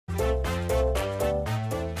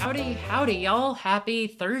Howdy, howdy, y'all. Happy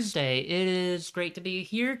Thursday. It is great to be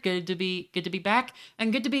here. Good to be back,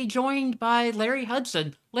 and good to be joined by Larry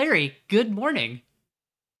Hudson. Larry, good morning.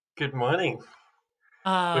 Good morning.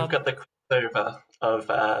 We've Um, got the crossover of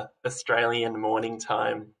Australian morning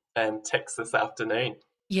time and Texas afternoon.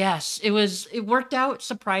 yes, it worked out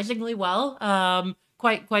surprisingly well.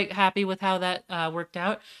 Quite happy with how that worked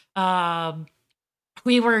out. Um,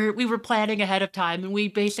 we were planning ahead of time, and we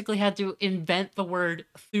basically had to invent the word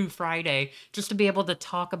through Friday just to be able to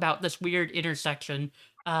talk about this weird intersection.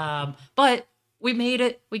 But we made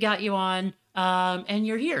it. We got you on, and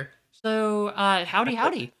you're here. So, howdy,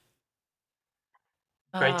 howdy.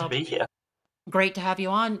 Great to Uh, be here. Great to have you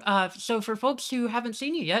on. So for folks who haven't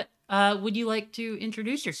seen you yet, would you like to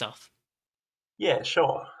introduce yourself? Yeah,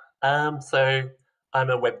 sure. So I'm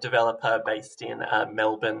a web developer based in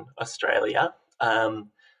Melbourne, Australia. Um,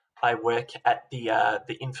 I work at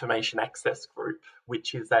the Information Access Group,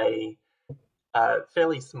 which is a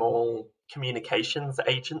fairly small communications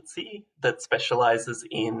agency that specializes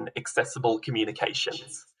in accessible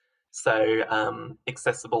communications. So,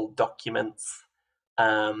 accessible documents,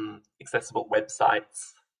 accessible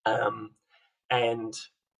websites, um, and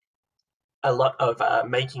a lot of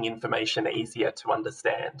making information easier to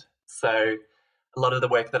understand. So, a lot of the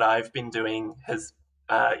work that I've been doing has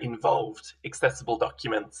involved accessible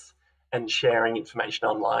documents and sharing information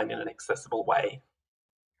online in an accessible way.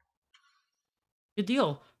 Good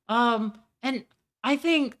deal. And I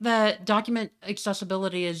think that document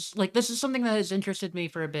accessibility is like this is something that has interested me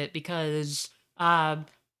for a bit because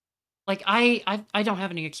like I don't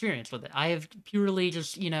have any experience with it. I have purely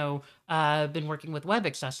just, been working with web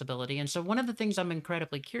accessibility. And so one of the things I'm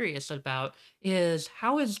incredibly curious about is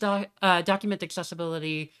how is document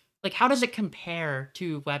accessibility, like how does it compare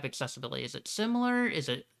to web accessibility? Is it similar? Is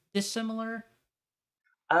it dissimilar?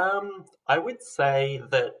 I would say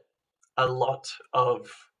that a lot of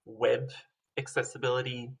web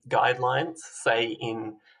accessibility guidelines, say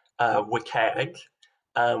in WCAG,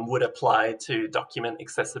 would apply to document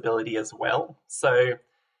accessibility as well. So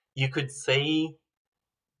you could see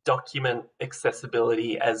document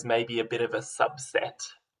accessibility as maybe a bit of a subset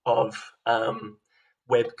of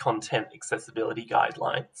web content accessibility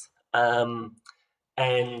guidelines.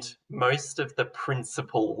 And most of the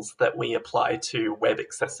principles that we apply to web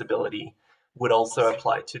accessibility would also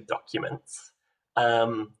apply to documents.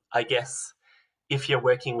 I guess if you're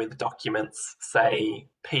working with documents, say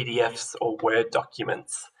PDFs or Word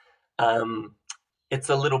documents, um, it's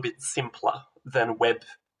a little bit simpler than web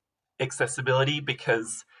accessibility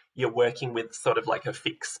because you're working with sort of like a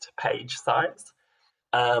fixed page size.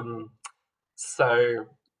 Um, so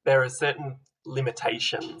there are certain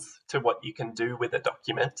limitations to what you can do with a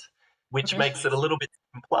document, which Okay. makes it a little bit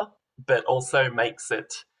simpler, but also makes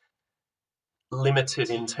it limited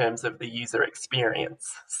in terms of the user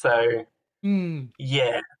experience. So Hmm.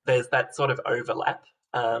 yeah, there's that sort of overlap.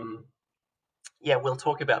 Yeah, we'll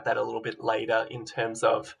talk about that a little bit later in terms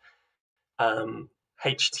of um,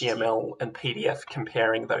 HTML and PDF,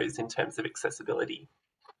 comparing those in terms of accessibility.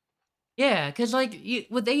 Yeah, because like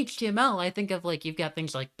with HTML, I think of like you've got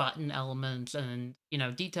things like button elements and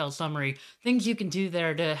detailed summary, things you can do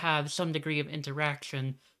there to have some degree of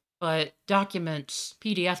interaction. But documents,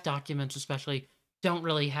 PDF documents especially, don't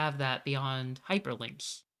really have that beyond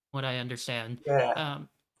hyperlinks. What I understand. Yeah, Um,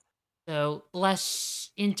 so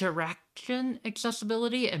less interaction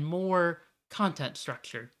accessibility and more content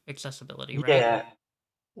structure accessibility, right? yeah,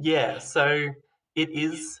 yeah. So it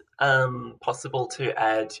is possible to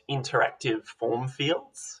add interactive form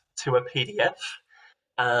fields to a PDF,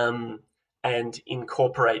 um, and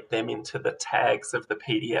incorporate them into the tags of the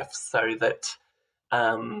PDF so that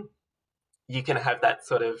um, you can have that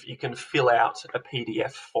sort of, you can fill out a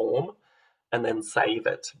PDF form and then save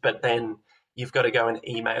it, but then you've got to go and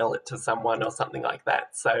email it to someone or something like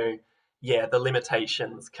that. So, yeah, the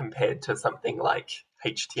limitations compared to something like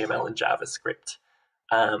HTML and JavaScript.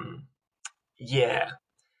 Um, yeah,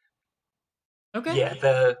 Okay. yeah,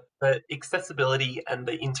 the accessibility and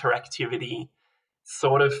the interactivity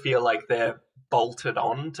sort of feel like they're bolted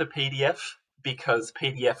on to PDF because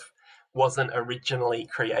PDF wasn't originally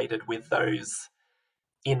created with those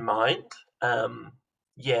in mind. Um,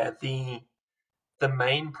 yeah, the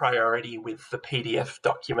main priority with the PDF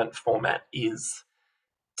document format is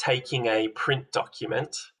taking a print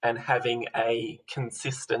document and having a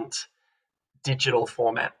consistent digital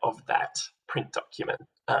format of that print document.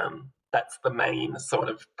 That's the main sort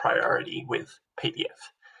of priority with PDF.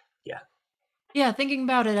 Yeah. Yeah, thinking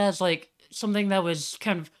about it as like something that was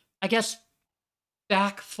kind of, I guess,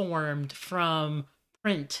 back formed from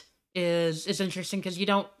print is interesting because you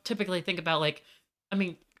don't typically think about like I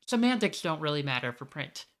mean semantics don't really matter for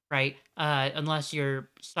print, right? Unless you're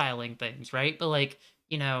styling things, right? But like,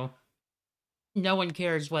 you know, no one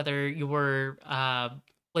cares whether your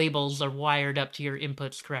labels are wired up to your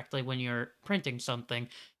inputs correctly when you're printing something.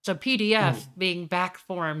 So PDF Mm. being back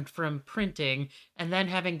formed from printing and then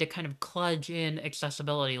having to kind of kludge in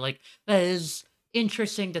accessibility, like that is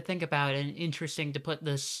interesting to think about and interesting to put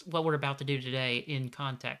this what we're about to do today in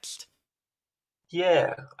context.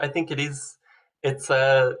 Yeah, I think it is.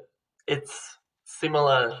 It's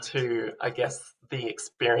similar to, I guess, the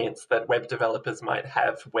experience that web developers might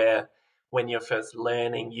have, where when you're first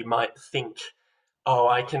learning, you might think, oh,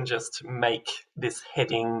 I can just make this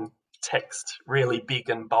heading text really big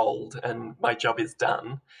and bold, and my job is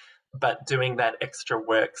done. But doing that extra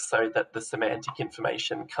work so that the semantic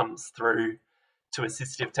information comes through to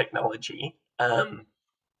assistive technology,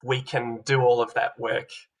 we can do all of that work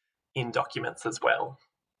in documents as well.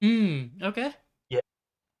 Okay. Yeah,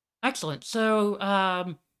 Excellent. So,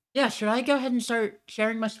 yeah, should I go ahead and start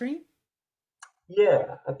sharing my screen?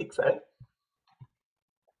 yeah, I think so.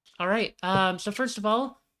 All right. So first of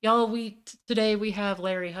all, y'all, today we have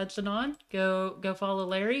Larry Hudson on. Go follow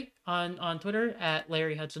Larry on Twitter at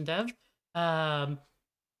Larry Hudson Dev. Um,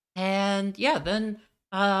 and yeah, then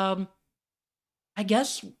I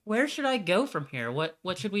guess where should I go from here? What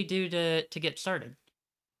should we do to get started?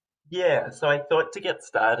 Yeah, so I thought to get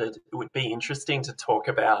started, it would be interesting to talk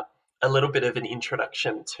about a little bit of an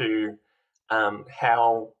introduction to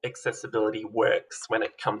how accessibility works when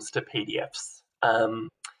it comes to PDFs.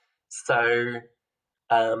 So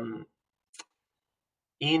um,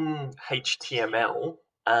 in HTML,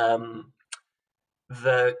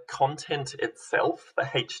 the content itself, the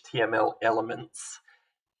HTML elements,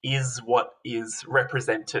 is what is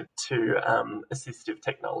represented to assistive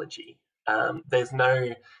technology. There's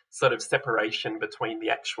no sort of separation between the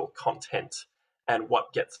actual content and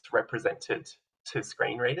what gets represented to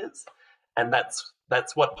screen readers, and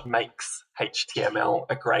that's what makes HTML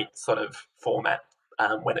a great sort of format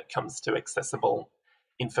when it comes to accessible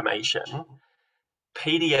information.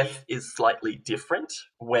 PDF is slightly different,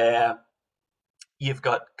 where you've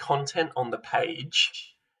got content on the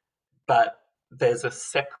page, but there's a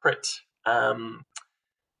separate um,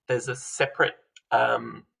 there's a separate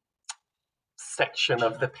section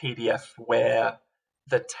of the PDF where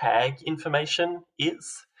the tag information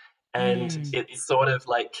is, and Mm, it's sort of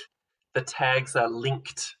like the tags are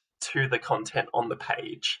linked to the content on the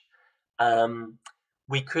page. Um,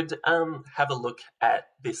 we could have a look at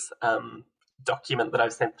this document that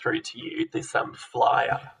I've sent through to you, this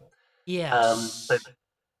flyer. So yes.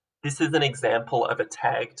 this is an example of a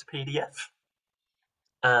tagged PDF.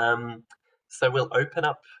 Um, so we'll open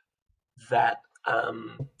up that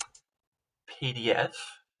PDF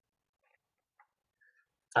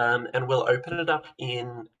and we'll open it up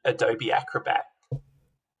in Adobe Acrobat.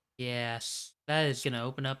 Yes. That is gonna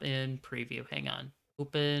open up in preview. Hang on.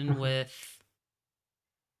 Open with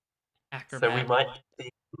So we Acrobat. might see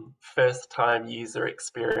first time user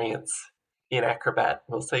experience in Acrobat.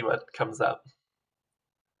 We'll see what comes up.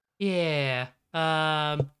 Yeah.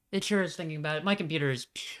 It sure is thinking about it. My computer is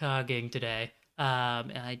chugging today.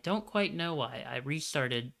 And I don't quite know why. I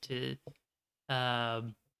restarted to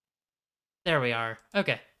um there we are.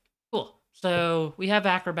 Okay. Cool. So we have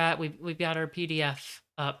Acrobat, we've got our PDF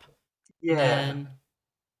up. Yeah, Then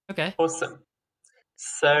okay. awesome.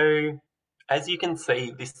 So as you can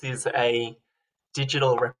see, this is a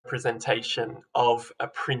digital representation of a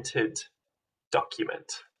printed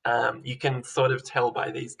document. You can sort of tell by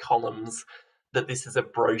these columns that this is a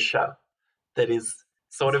brochure that is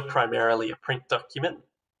sort of primarily a print document.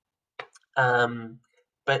 Um,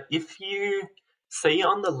 but if you see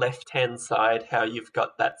on the left hand side how you've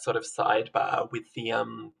got that sort of sidebar with the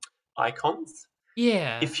icons,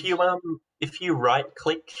 Yeah. if you right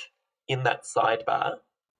click in that sidebar,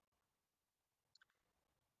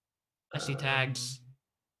 I see um, tags.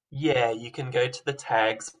 yeah, you can go to the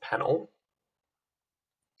tags panel,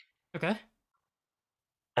 Okay.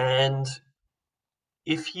 and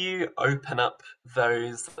if you open up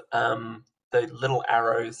those the little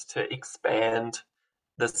arrows to expand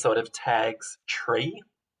the sort of tags tree,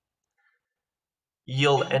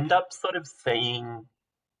 you'll end up sort of seeing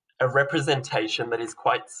a representation that is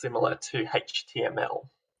quite similar to HTML.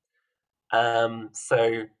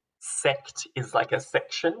 So sect is like a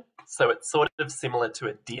section, so it's sort of similar to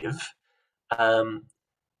a div. Um,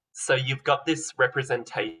 so you've got this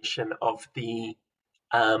representation of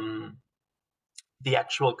um, the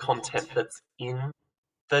actual content that's in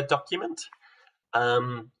the document.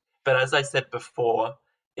 Um, but as I said before,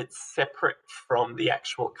 it's separate from the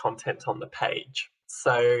actual content on the page.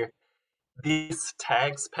 So this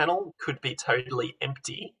tags panel could be totally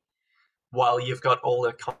empty while you've got all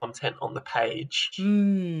the content on the page.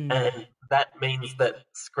 Hmm. And that means that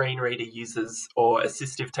screen reader users or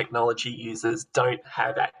assistive technology users don't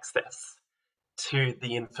have access to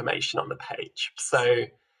the information on the page. So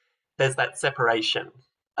there's that separation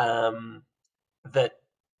that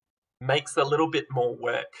makes a little bit more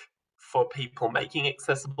work for people making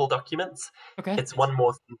accessible documents. Okay. It's one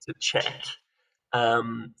more thing to check.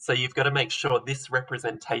 So you've got to make sure this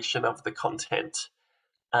representation of the content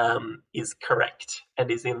is correct and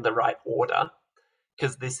is in the right order,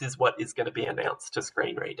 because this is what is going to be announced to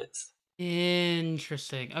screen readers.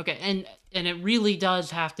 Interesting. Okay, and it really does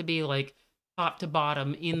have to be like top to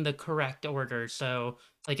bottom in the correct order. So,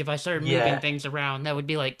 like if I started moving Yeah, things around, that would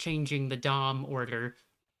be like changing the DOM order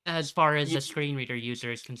as far as y- the screen reader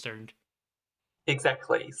user is concerned.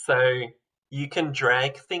 exactly. So you can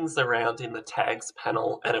drag things around in the tags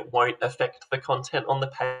panel and it won't affect the content on the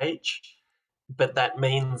page, but that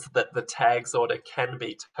means that the tags order can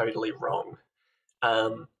be totally wrong.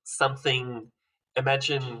 Something,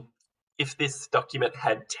 imagine if this document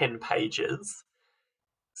had 10 pages,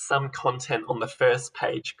 some content on the first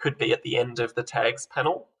page could be at the end of the tags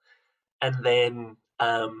panel, and then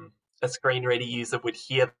a screen reader user would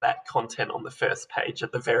hear that content on the first page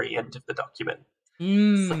at the very end of the document.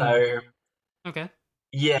 Hmm. So, Okay.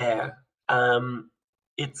 yeah,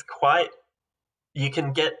 it's quite, you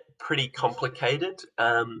can get pretty complicated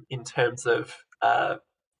in terms of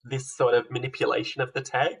this sort of manipulation of the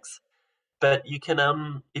tags. But you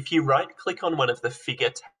can, if you right click on one of the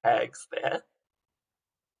figure tags there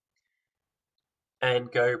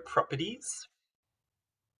and go properties,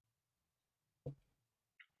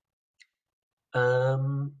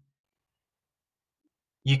 um,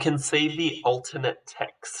 you can see the alternate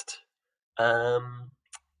text. Um,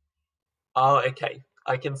 oh, okay.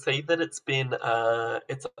 I can see that it's been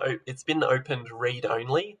opened read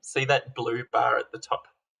only. See that blue bar at the top.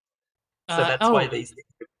 So that's why Oh, these things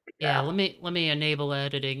are figured yeah. out. Let me enable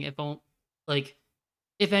editing. If won't like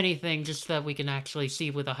if anything, just so that we can actually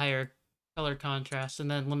see with a higher color contrast. And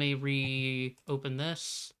then let me reopen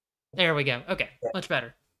this. There we go. Okay, Yeah. much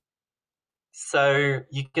better. So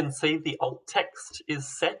you can see the alt text is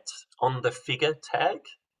set on the figure tag.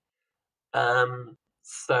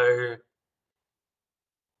 So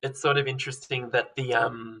it's sort of interesting that the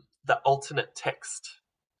alternate text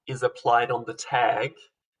is applied on the tag,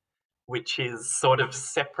 which is sort of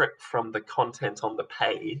separate from the content on the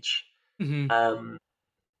page. Hmm. Um,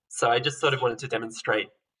 so I just sort of wanted to demonstrate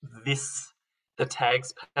this. The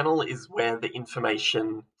tags panel is where the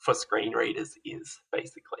information for screen readers is,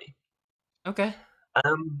 basically. Okay.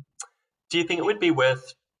 Um, do you think it would be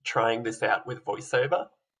worth trying this out with VoiceOver?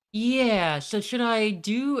 Yeah, so should I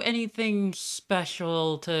do anything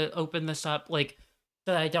special to open this up, like,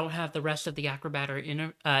 so that I don't have the rest of the Acrobat or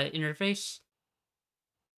interface?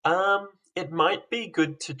 It might be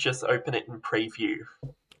good to just open it in preview.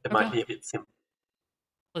 It might Okay, be a bit simple.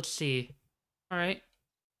 let's see. All right.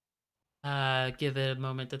 Give it a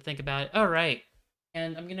moment to think about it. All right.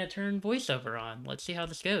 And I'm gonna turn VoiceOver on. Let's see how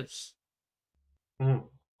this goes. Mm,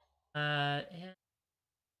 Yeah.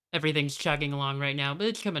 Everything's chugging along right now, but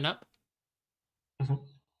it's coming up. mhm,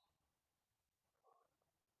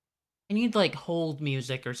 I need, like, hold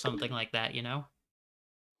music or something like that, you know?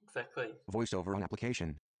 exactly. VoiceOver on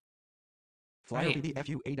application. Flyer Right. PDF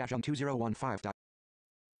UA-2015.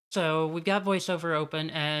 So we've got VoiceOver open,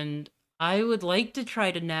 and I would like to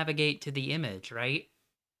try to navigate to the image, right?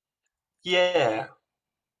 Yeah.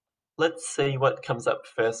 Let's see what comes up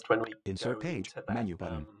first when we Insert go page. into that Menu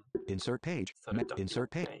button. Insert page. sort of document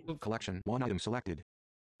Insert page. name. Collection. One item selected.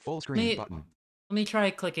 Full Let screen me button. let me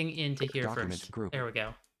try clicking into here Document first. group. There we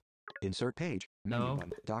go. Insert page. Menu No.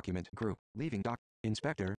 button. Document group. Leaving doc.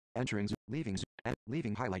 Inspector. Entering. Leaving.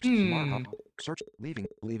 Leaving highlights. Hmm. Search.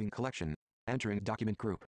 Leaving collection. Entering document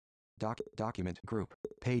group. Document group.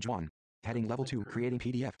 Page 1. Heading level 2. Creating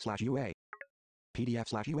PDF/UA.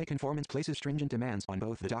 PDF/UA conformance places stringent demands on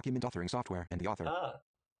both the document authoring software and the author. Ah,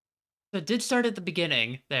 So it did start at the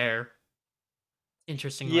beginning there,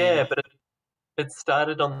 interestingly yeah, enough. but it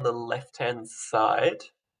started on the left-hand side.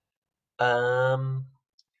 Um,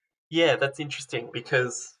 yeah, that's interesting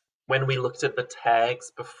because when we looked at the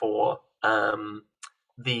tags before,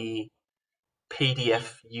 the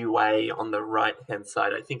PDF UA on the right-hand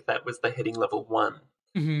side, I think that was the heading level 1.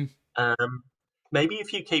 Hmm. Um, maybe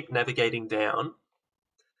if you keep navigating down,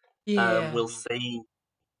 Yeah. we'll see.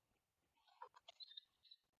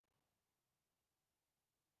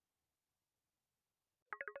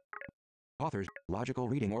 Authors. Logical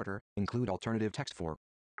reading order. Include alternative text for.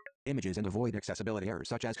 images and avoid accessibility errors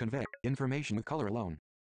such as convey information with color alone.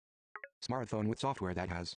 Smartphone with software that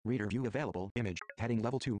has reader view available image heading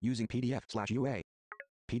level 2 using PDF/UA.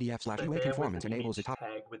 PDF/UA there conformance with the enables a image top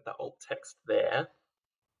tag with the alt text there.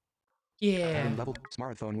 Yeah. heading level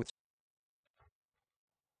smartphone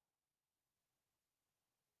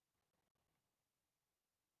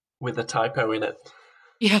with a typo in it.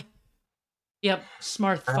 Yeah. Yep.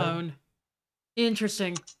 Smartphone.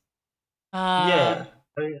 Interesting. Yeah.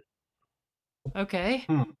 Okay.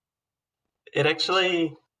 It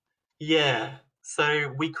actually, yeah.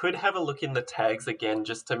 So we could have a look in the tags again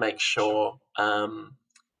just to make sure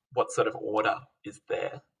what sort of order is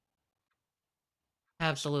there.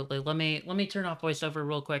 Absolutely. Let me turn off voiceover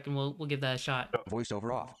real quick and we'll give that a shot.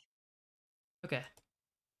 voiceover off. Okay.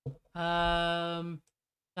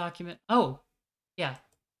 Document. Oh, yeah.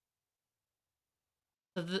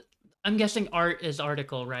 So I'm guessing art is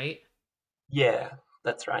article, right? Yeah,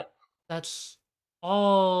 that's right. That's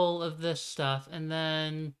all of this stuff, and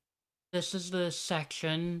then this is the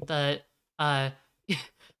section that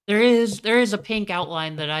there is a pink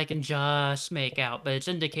outline that I can just make out, but it's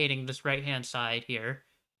indicating this right hand side here.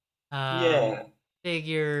 Yeah.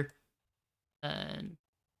 Figure and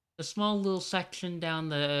a small little section down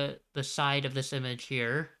the side of this image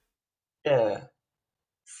here. Yeah.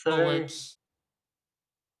 So Bullets.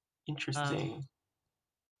 interesting.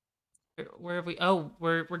 Where have we? Oh,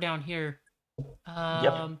 we're down here.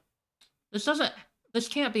 Yep. This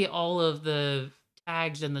can't be all of the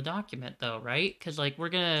tags in the document though, right? Because like we're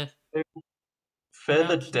gonna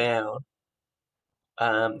Further announce. down,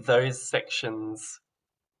 those sections.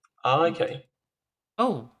 Oh, okay.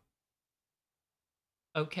 Oh,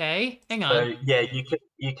 okay. Hang So on. yeah,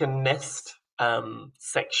 you can nest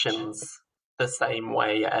sections the same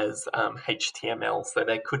way as HTML. So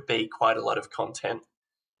there could be quite a lot of content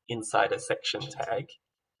inside a section tag.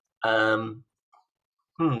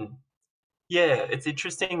 Yeah, it's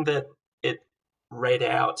interesting that it read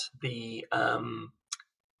out the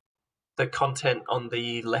content on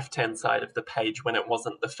the left-hand side of the page when it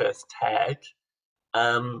wasn't the first tag.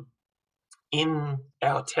 In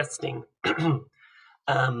our testing,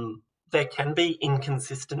 there can be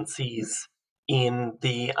inconsistencies in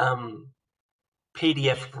the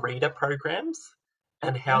PDF reader programs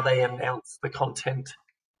and how they announce the content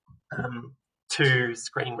to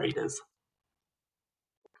screen readers.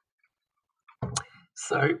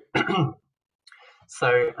 So,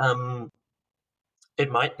 it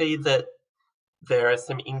might be that there are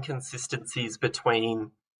some inconsistencies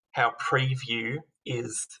between how Preview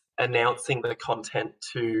is announcing the content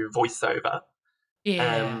to VoiceOver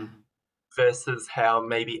Yeah. versus how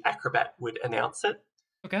maybe Acrobat would announce it.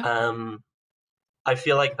 Okay. I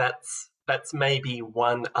feel like that's maybe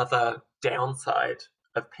one other downside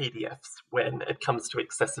of PDFs when it comes to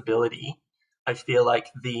accessibility. I feel like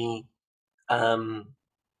the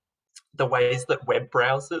ways that web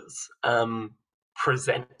browsers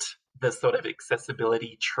present the sort of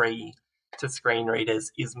accessibility tree to screen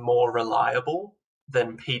readers is more reliable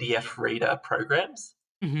than PDF reader programs.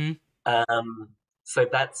 Mm-hmm. So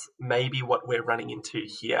that's maybe what we're running into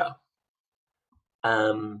here.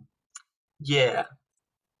 Yeah,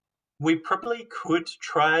 we probably could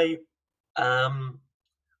try. I'm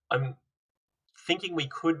thinking we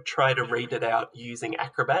could try to read it out using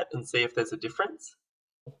Acrobat and see if there's a difference.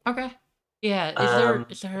 Okay. Yeah.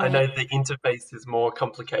 Is there I know the interface is more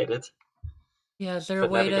complicated. Yeah, is there a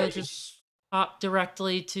for way to navigating. just hop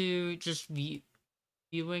directly to just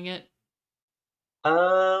viewing it?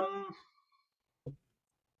 Um,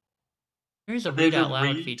 There's a read there's a out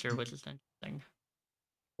loud read. feature, which is interesting.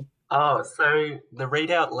 Oh, so the read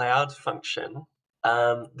out loud function.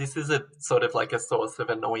 This is a sort of like a source of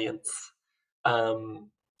annoyance.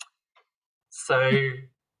 So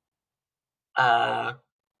uh,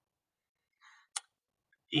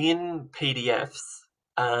 in PDFs,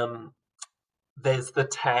 there's the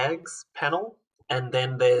tags panel, and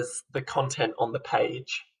then there's the content on the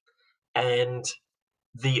page. And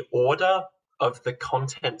the order of the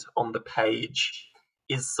content on the page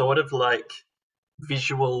is sort of like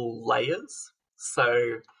visual layers.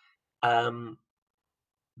 So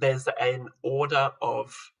there's an order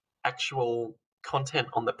of actual content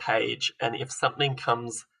on the page, and if something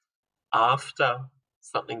comes after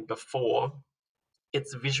something before,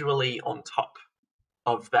 it's visually on top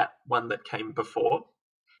of that one that came before.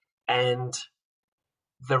 And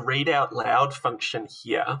the read out loud function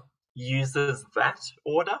here uses that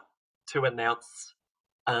order to announce,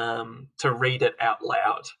 to read it out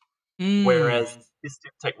loud. Whereas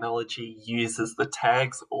assistive technology uses the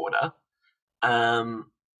tags order.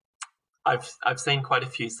 I've seen quite a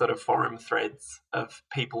few sort of forum threads of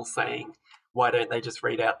people saying, why don't they just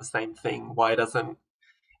read out the same thing? Why doesn't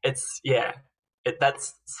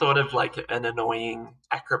that's sort of like an annoying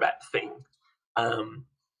Acrobat thing.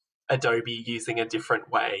 Adobe using a different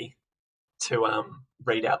way to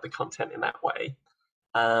read out the content in that way.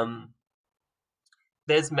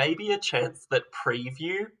 There's maybe a chance that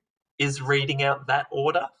Preview is reading out that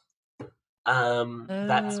order.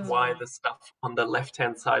 That's why the stuff on the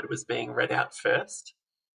left-hand side was being read out first.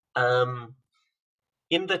 In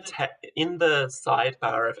the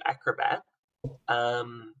sidebar of Acrobat,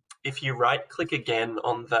 if you right-click again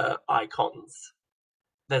on the icons,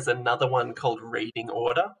 there's another one called Reading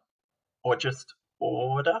Order, or just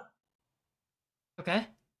Order. Okay.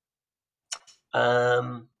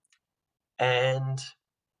 And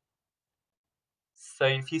so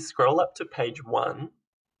if you scroll up to page 1,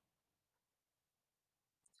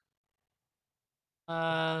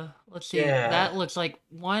 let's see. Yeah. That looks like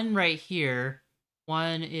one right here.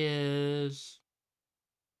 One is.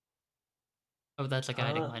 Oh, that's a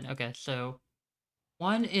guiding line. Okay, so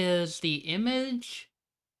one is the image.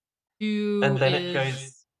 Two and then is... it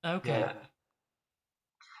goes. Okay. Yeah.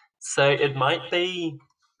 So it might be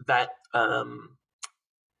that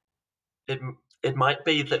it might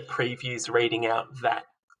be that Preview's reading out that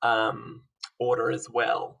order as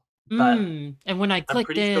well. But and when I clicked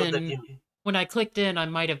pretty sure that when I clicked in, I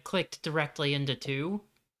might have clicked directly into 2,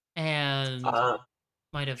 and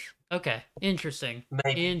might have. Okay, interesting.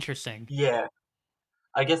 Maybe. Interesting. Yeah,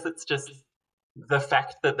 I guess it's just the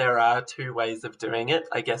fact that there are 2 ways of doing it.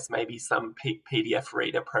 I guess maybe some PDF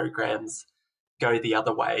reader programs go the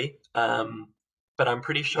other way, but I'm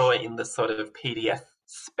pretty sure in the sort of PDF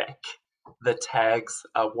spec, the tags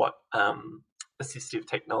are what assistive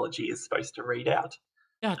technology is supposed to read out.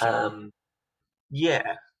 Gotcha.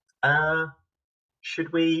 Yeah.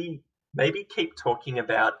 Should we maybe keep talking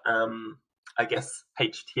about, I guess,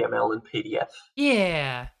 HTML and PDF?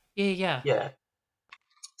 Yeah. Yeah.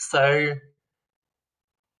 So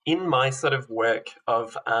in my sort of work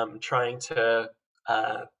of trying to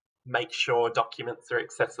make sure documents are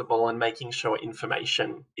accessible and making sure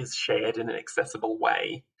information is shared in an accessible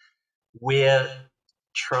way, we're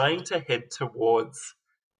trying to head towards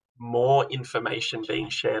more information being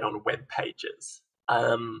shared on web pages.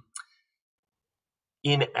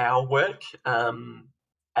 In our work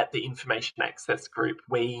at the Information Access Group,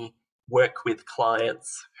 we work with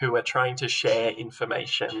clients who are trying to share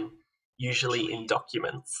information, usually in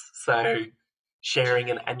documents. So sharing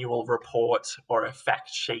an annual report or a fact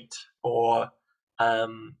sheet or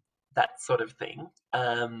that sort of thing.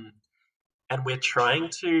 And we're trying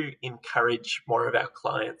to encourage more of our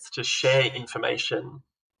clients to share information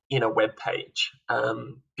in a web page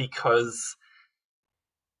because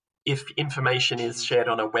if information is shared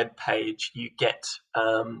on a web page, you get,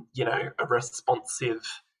 a responsive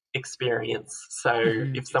experience. So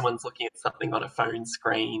if someone's looking at something on a phone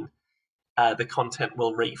screen, the content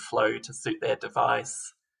will reflow to suit their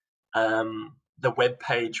device. The web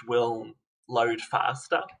page will load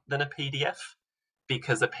faster than a PDF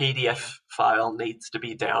because a PDF file needs to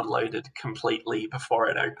be downloaded completely before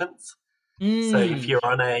it opens. So if you're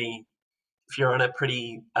on a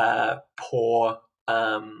pretty poor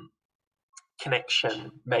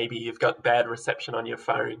connection, maybe you've got bad reception on your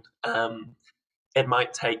phone, it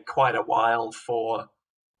might take quite a while for,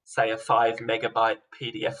 say, a 5 megabyte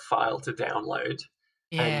PDF file to download.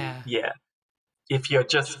 And if you're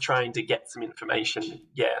just trying to get some information,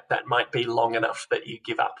 that might be long enough that you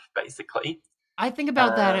give up, basically. I think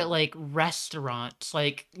about that at like restaurants,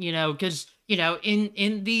 like, because,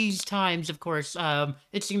 in these times, of course,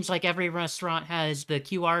 it seems like every restaurant has the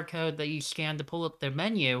QR code that you scan to pull up their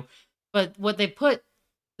menu. But what they put,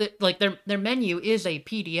 like their menu is a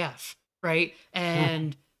PDF, right?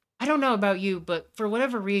 And I don't know about you, but for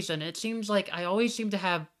whatever reason, it seems like I always seem to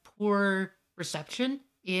have poor reception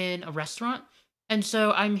in a restaurant. And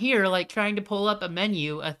so I'm here, like, trying to pull up a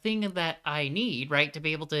menu, a thing that I need, right, to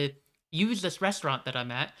be able to use this restaurant that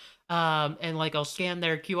I'm at. And, like, I'll scan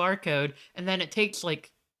their QR code, and then it takes,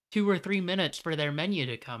 like, 2 or 3 minutes for their menu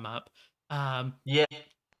to come up.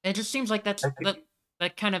 It just seems like that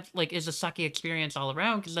kind of, like, is a sucky experience all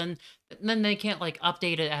around, because then they can't, like,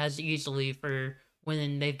 update it as easily for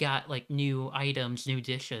when they've got, like, new items, new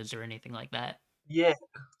dishes, or anything like that. Yeah,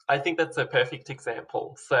 I think that's a perfect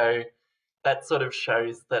example. So that sort of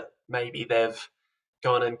shows that maybe they've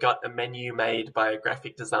gone and got a menu made by a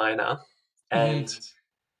graphic designer and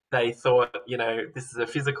they thought, this is a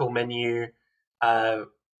physical menu. The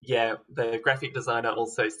graphic designer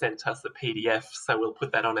also sent us a PDF, so we'll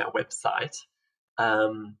put that on our website.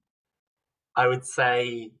 I would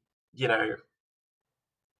say you know,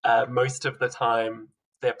 most of the time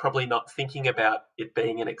they're probably not thinking about it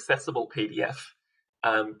being an accessible PDF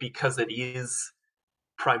because it is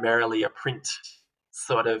primarily a print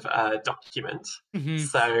sort of document. Hmm.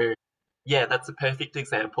 So, yeah, that's a perfect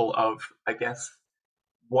example of, I guess,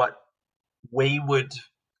 what we would,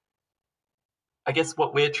 I guess,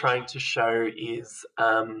 what we're trying to show is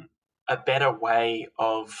a better way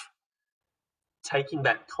of taking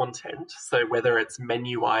that content, so whether it's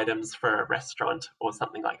menu items for a restaurant or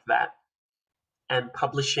something like that, and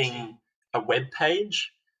publishing a web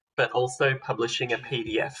page, but also publishing a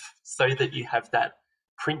PDF so that you have that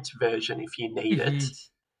print version if you need it.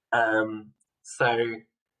 Hmm. So,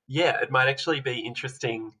 yeah, it might actually be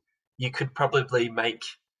interesting. You could probably make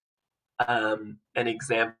an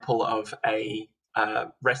example of a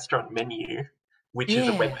restaurant menu, which is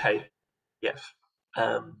a web Yeah. page. Yes.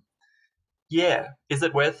 Um, yeah. Is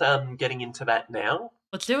it worth getting into that now?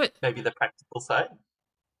 Let's do it. Maybe the practical side?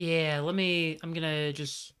 Yeah, I'm gonna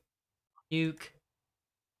just nuke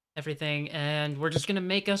everything, and we're just gonna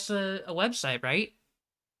make us a website, right?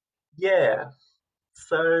 Yeah.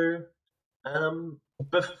 So um,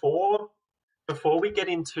 before before we get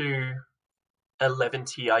into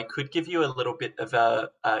Eleventy, I could give you a little bit of a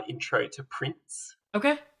intro to Prince.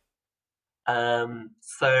 Okay.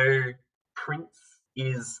 So Prince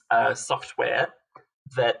is a software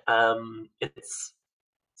that it's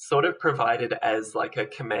sort of provided as like a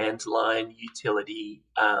command line utility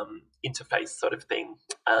interface sort of thing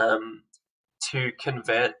to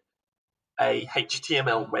convert a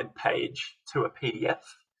HTML web page to a PDF.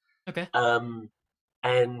 Okay.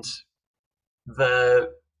 And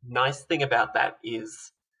the nice thing about that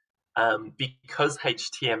is because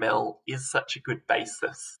HTML is such a good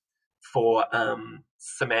basis for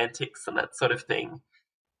semantics and that sort of thing,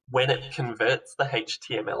 when it converts the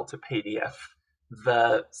HTML to PDF,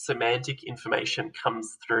 the semantic information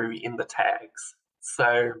comes through in the tags.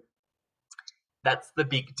 So that's the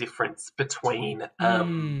big difference between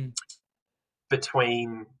Hmm.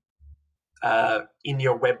 between in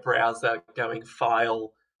your web browser going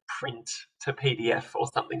file print to PDF or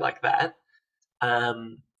something like that.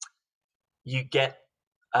 Um, you get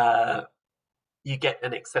uh, you get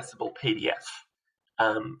an accessible PDF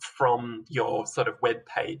from your sort of web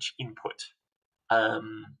page input.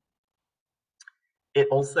 Um, it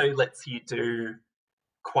also lets you do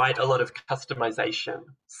quite a lot of customization.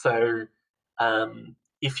 So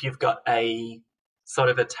if you've got a sort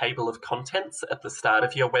of a table of contents at the start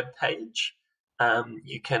of your web page,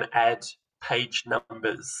 you can add page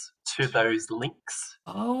numbers to those links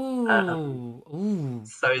Oh. Ooh.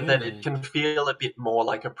 so that it Ooh. can feel a bit more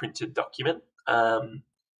like a printed document.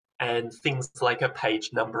 And things like a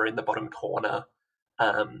page number in the bottom corner,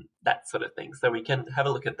 that sort of thing. So we can have a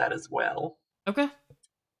look at that as well. Okay.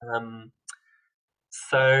 Um,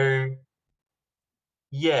 so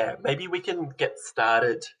yeah, maybe we can get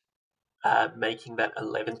started making that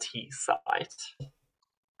Eleventy site.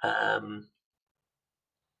 Um,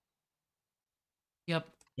 Yep.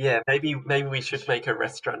 yeah, maybe we should make a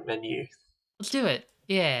restaurant menu. Let's do it.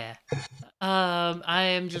 Yeah. I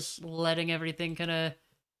am just letting everything kind of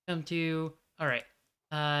come to. All right.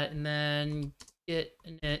 And then get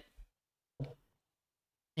init.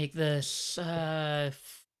 Make this.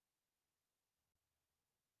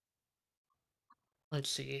 Let's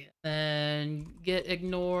see. Then get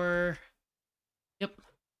ignore. Yep.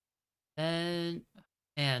 And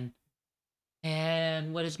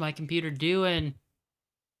and what is my computer doing?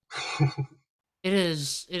 It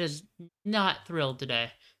is not thrilled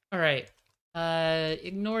today. All right.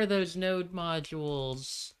 Ignore those node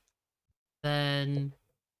modules. Then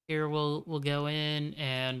here we'll go in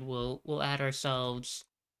and we'll add ourselves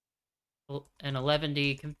an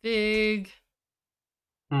 11D config.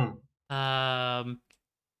 Hmm.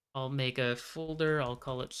 I'll make a folder. I'll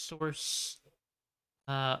call it source.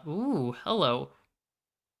 Ooh, hello.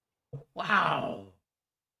 Wow.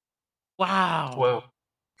 Wow. Well,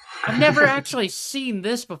 I've never actually seen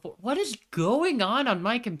this before. What is going on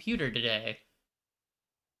my computer today?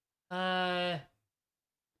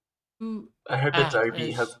 Who? I hope Adobe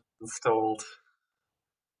As has installed.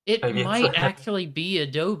 it Maybe it's might actually be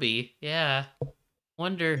Adobe. Yeah.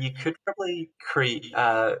 Wonder. you could probably quit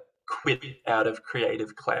out of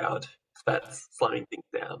Creative Cloud if that's slowing things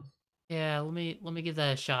down. Yeah. Let me give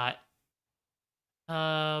that a shot.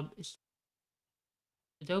 Is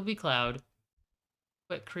Adobe Cloud.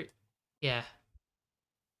 But yeah.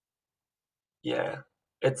 Yeah,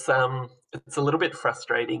 it's a little bit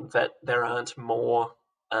frustrating that there aren't more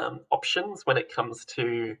options when it comes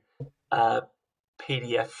to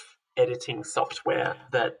PDF editing software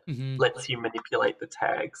that Mhm. lets you manipulate the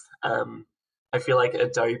tags. I feel like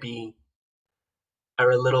Adobe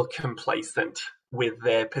are a little complacent with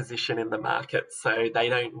their position in the market, so they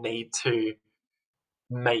don't need to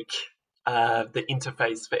make the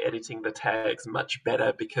interface for editing the tags much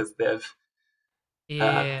better because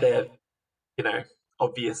Yeah, they're you know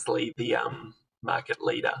obviously the market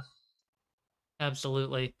leader.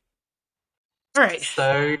 absolutely. All right.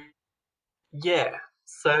 So yeah,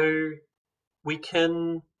 so we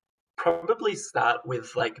can probably start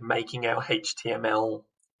with like making our HTML,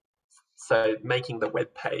 so making the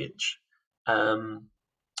web page. Um,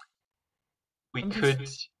 we I'm could,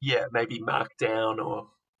 just maybe Markdown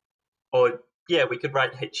or yeah, we could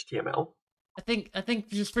write HTML. I think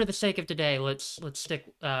just for the sake of today, let's stick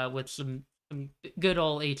with some good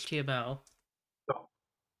old HTML. Oh,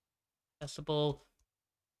 Accessible.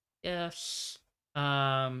 Yes.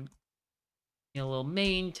 Um, a little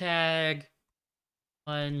main tag,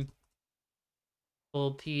 one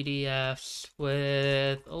full PDFs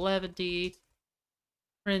with Eleventy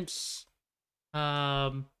prints.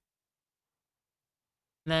 Um,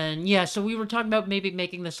 then yeah, so we were talking about maybe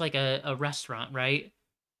making this like a restaurant, right?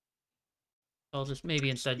 I'll just maybe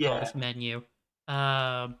instead call yeah, this menu.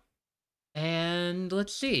 Um, and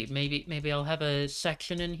let's see, maybe I'll have a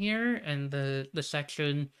section in here, and the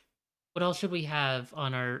section. What else should we have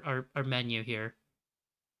on our menu here?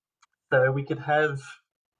 so we could have,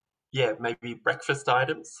 maybe breakfast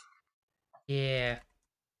items. Yeah,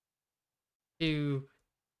 do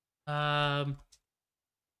um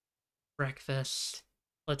breakfast.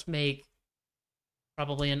 Let's make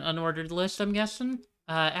probably an unordered list, I'm guessing.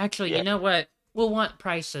 Actually, Yeah, you know what? We'll want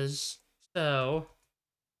prices. So,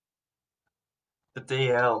 the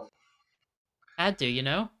DL. had to, you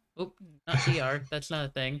know? Oop, not DR. That's not a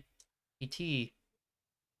thing. PT.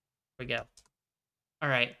 There we go. All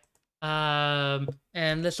right.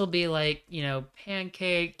 And this will be like,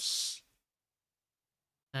 pancakes,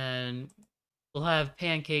 and we'll have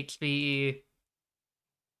pancakes be,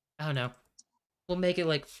 I don't know. We'll make it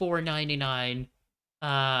like 4.99.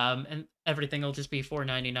 And everything will just be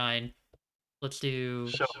 4.99. Let's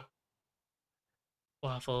do Sure,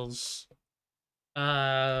 waffles.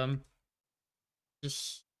 Um,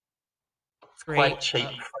 just it's quite great. cheap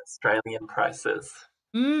for Australian prices.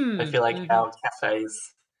 I Mm, feel like mm-hmm, our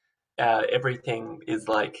cafes, everything is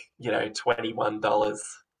like $21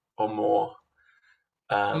 or more.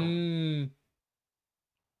 Um, mm.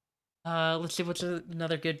 Let's see, what's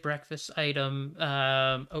another good breakfast item?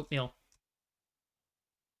 Oatmeal.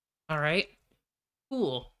 All right,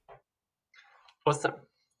 cool. awesome.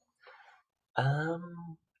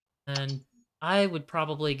 Um, And I would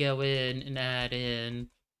probably go in and add in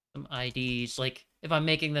some IDs. Like, if I'm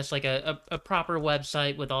making this like a proper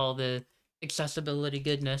website with all the accessibility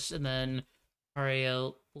goodness, and then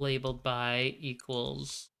aria labeled by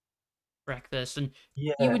equals breakfast. And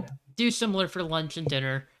you yeah, would do similar for lunch and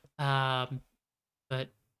dinner. Um, but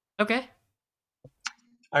okay.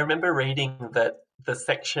 I remember reading that the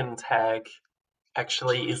section tag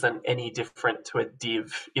actually isn't any different to a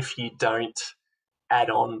div if you don't add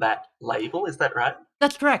on that label. Is that right?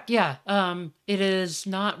 That's correct, yeah. It is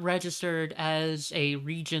not registered as a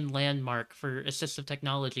region landmark for assistive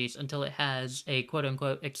technologies until it has a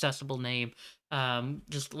quote-unquote accessible name,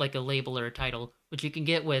 just like a label or a title, which you can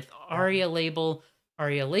get with ARIA label,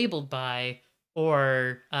 ARIA labeled by,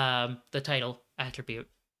 or the title attribute.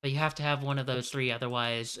 But you have to have one of those three,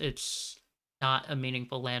 otherwise it's not a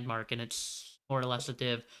meaningful landmark, and it's more or less a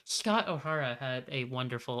div. Scott O'Hara had a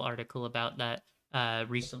wonderful article about that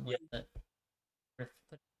recently Yeah. that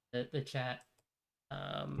put the chat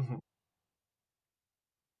Mhm.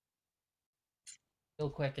 real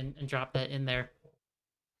quick and drop that in there.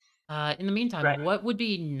 In the meantime, Great. what would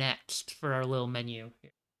be next for our little menu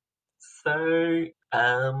here? So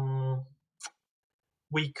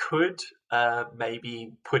we could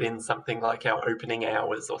maybe put in something like our opening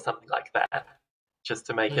hours or something like that, just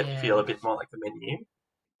to make it feel Yeah, a bit more like a menu.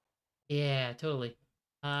 yeah, totally.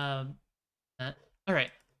 Um, uh, all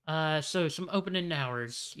right. So some opening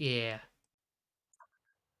hours. Yeah,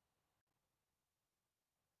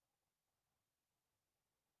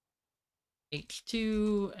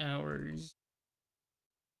 H2 hours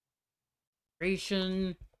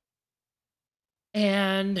duration,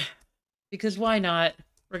 and because why not?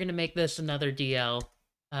 We're gonna make this another DL.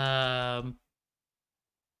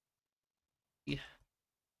 Yeah.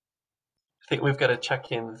 I think we've got to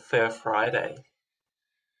chuck in Fur Friday.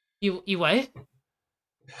 You what?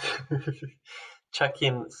 Chuck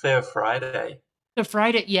in Fur Friday. The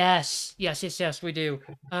Friday, yes, yes, yes, yes, we do.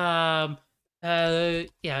 Um, Yeah,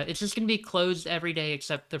 it's just gonna be closed every day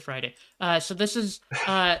except the Friday. So this is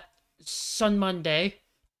Sun Monday.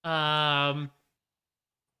 And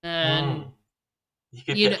You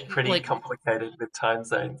could get pretty like complicated with time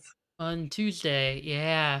zones. on Tuesday,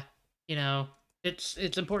 yeah,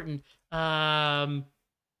 it's important. Um,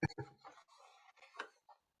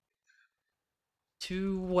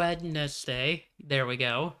 to Wednesday, there we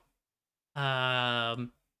go.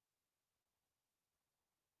 Um,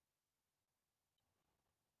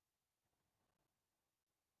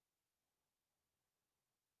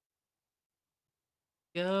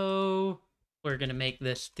 go. We're gonna make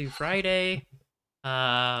this through Friday.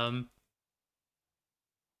 Um,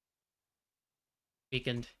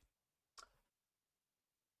 weekend.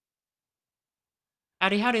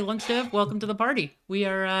 Howdy, howdy, lunch dev. Welcome to the party. We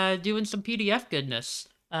are doing some PDF goodness.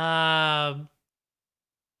 All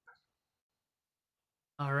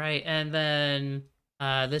right, and then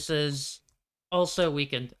this is also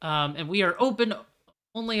weekend. And we are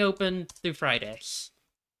only open through Fridays.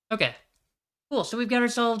 Okay, cool. So we've got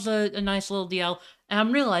ourselves a nice little DL. And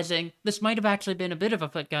I'm realizing this might have actually been a bit of a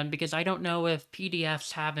foot gun because I don't know if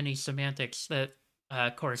PDFs have any semantics that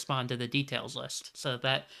correspond to the details list. So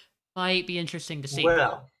that might be interesting to see.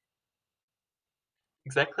 Well,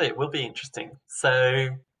 exactly. It will be interesting. So,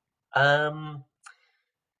 um,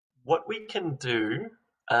 what we can do,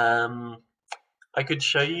 I could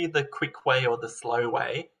show you the quick way or the slow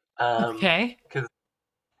way, Okay. because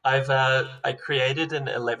I created an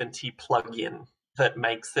Eleventy plugin that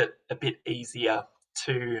makes it a bit easier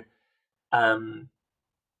to um,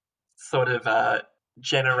 sort of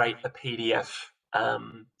generate the PDF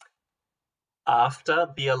after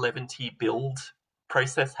the Eleventy build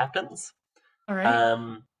process happens. All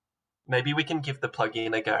right. Maybe we can give the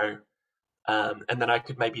plugin a go, and then I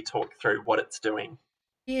could maybe talk through what it's doing.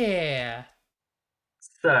 Yeah.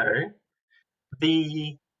 So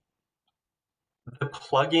the the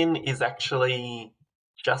plugin is actually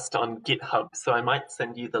just on GitHub, so I might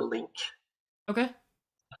send you the link. Okay.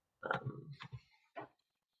 Um,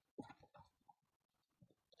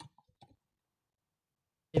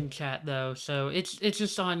 In chat though, so it's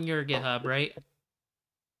just on your GitHub, right?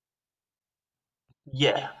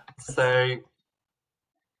 yeah, so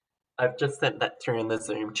I've just sent that through in the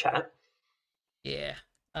Zoom chat. Yeah.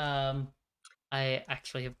 I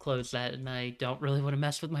actually have closed that, and I don't really want to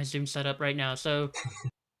mess with my Zoom setup right now. So,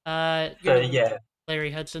 So you're yeah,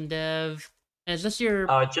 Larry Hudson dev. And is this your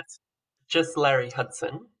just Larry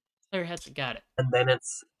Hudson, Larry Hudson? Got it. and then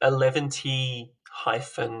it's Eleventy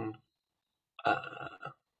hyphen.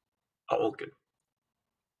 All good.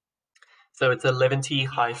 So it's Eleventy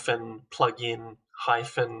hyphen plugin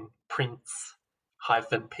hyphen prints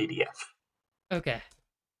hyphen PDF. Okay.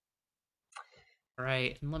 All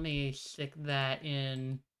right, and let me stick that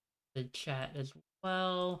in the chat as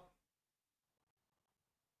well.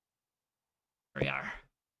 There we are.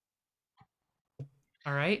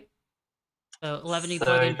 All right. So 11 So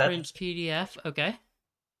plugin that prints PDF. Okay.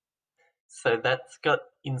 so that's got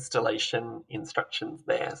installation instructions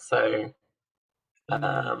there. So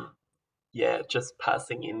yeah, just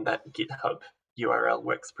passing in that GitHub URL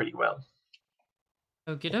works pretty well.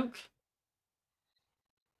 Okie doke.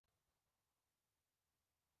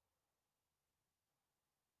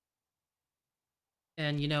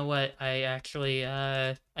 And you know what? I actually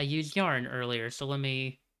I used Yarn earlier, so let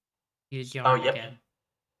me use Oh, Yarn yep. again.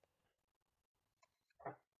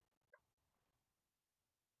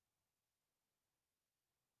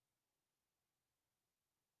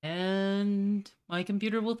 And my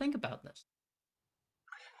computer will think about this.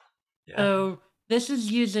 Yeah. So this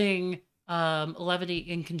is using Eleventy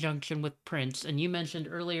in conjunction with Prince, and you mentioned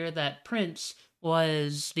earlier that Prince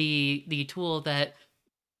was the tool that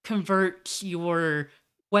converts your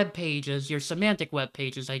web pages, your semantic web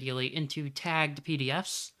pages, ideally, into tagged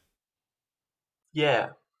PDFs. Yeah.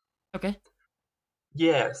 Okay.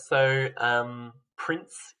 Yeah. So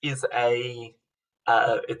Prince is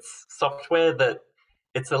it's software that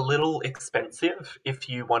it's a little expensive if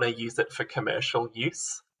you want to use it for commercial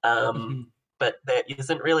use. But there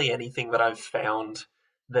isn't really anything that I've found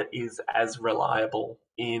that is as reliable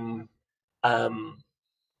in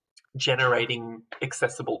generating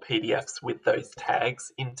accessible PDFs with those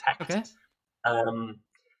tags intact. Okay.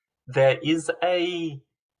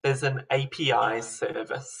 There's an API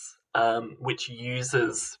service which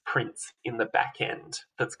uses Prince in the back end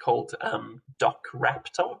that's called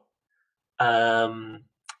DocRaptor.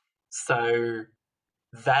 So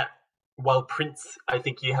that while Prince, I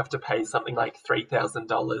think you have to pay something like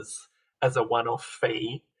 $3,000 as a one-off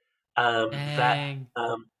fee. That Dang.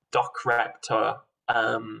 DocRaptor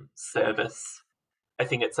service I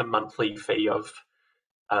think it's a monthly fee of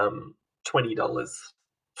 $20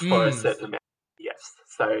 for a Mm, certain amount of PDFs.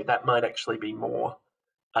 So that might actually be more,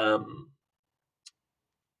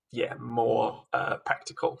 more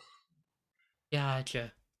practical.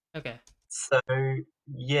 gotcha. Okay. So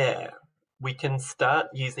yeah, we can start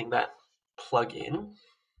using that plugin.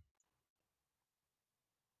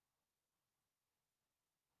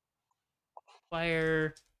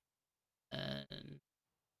 Fire and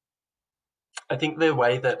I think the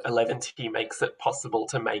way that Eleventy makes it possible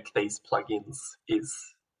to make these plugins is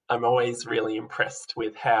I'm always really impressed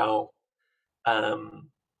with how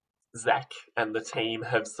Zach and the team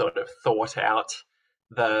have sort of thought out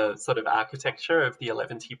the sort of architecture of the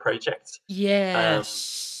Eleventy project.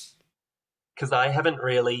 yes. Because I haven't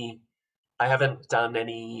done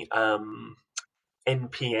any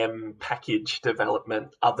NPM package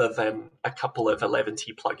development other than a couple of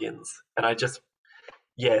Eleventy plugins, and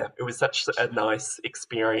it was such a nice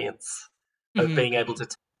experience of Mhm. being able to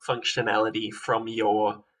take functionality from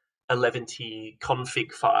your Eleventy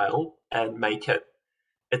config file and make it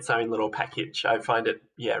its own little package. I find it,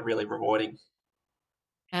 really rewarding.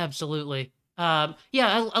 Absolutely. Yeah,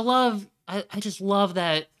 I just love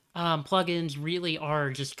that plugins really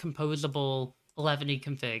are just composable 11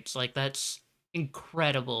 configs. Like that's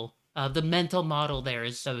incredible. The mental model there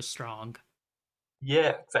is so strong.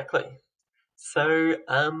 Yeah, exactly. So,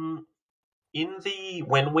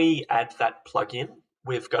 when we add that plugin,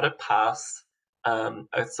 we've got to pass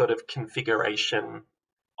a sort of configuration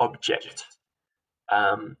object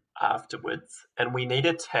afterwards, and we need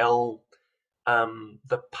to tell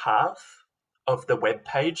the path of the web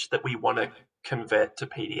page that we want to convert to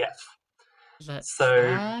PDF. Is that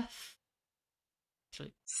So, path?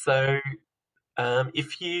 Actually, so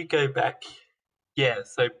if you go back,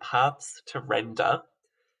 so paths to render,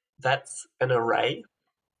 that's an array.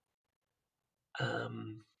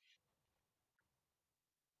 Um,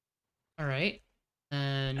 all right.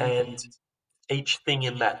 And and each thing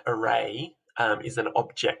in that array is an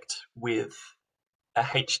object with a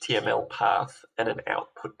HTML path and an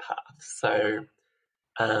output path. So,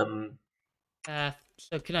 path.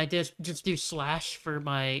 So can I just do slash for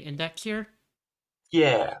my index here?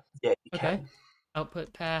 yeah, you Okay. can.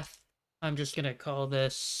 Output path. I'm just gonna call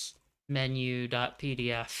this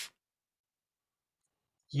menu.pdf.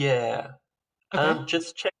 Yeah. Okay.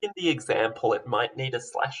 Just check in the example, it might need a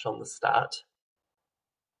slash on the start.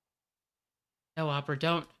 No, Opera,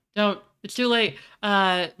 don't. It's too late.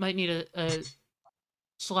 Might need a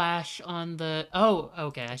slash on the. Oh,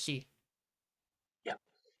 okay, I see. Yeah.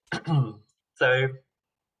 So,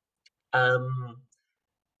 um,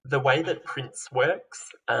 the way that Prince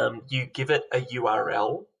works, you give it a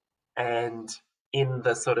URL, and in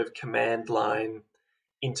the sort of command line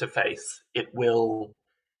interface, it will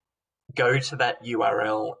go to that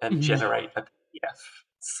URL and Mhm. generate a PDF.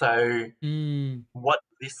 So, Mm. what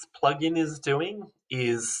this plugin is doing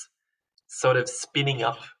is sort of spinning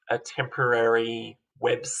up a temporary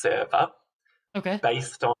web server Okay.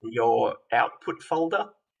 based on your output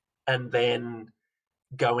folder and then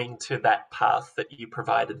going to that path that you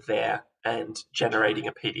provided there and generating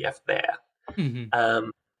a PDF there. Hmm.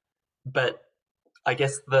 Um, but I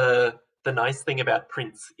guess the nice thing about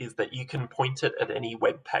Prince is that you can point it at any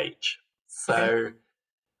web page. Okay. So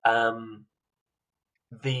um,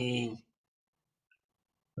 the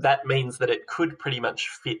that means that it could pretty much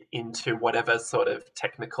fit into whatever sort of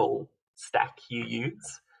technical stack you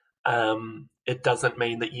use. It doesn't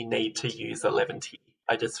mean that you need to use Eleventy.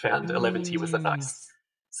 I just found Eleventy was a Mm. nice,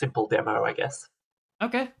 simple demo, I guess.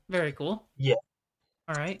 Okay. Very cool. Yeah.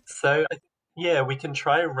 All right. So, yeah, we can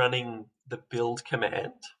try running the build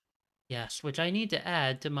command. Yes, which I need to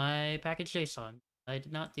add to my package JSON. I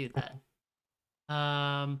did not do that.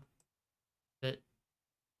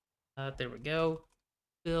 But there we go.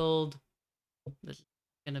 Build. This is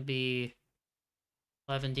gonna be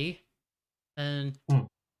 11D. And Mm.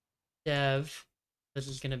 dev. This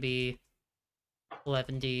is gonna be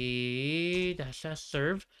 11D dash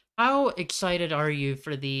serve. How excited are you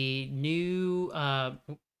for the new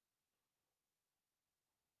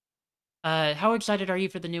how excited are you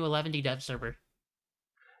for the new 11D dev server?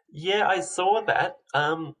 Yeah, I saw that.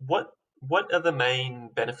 What are the main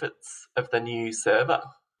benefits of the new server?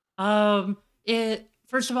 It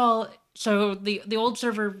first of all, so the old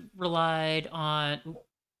server relied on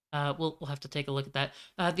we'll have to take a look at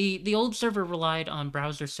that. The old server relied on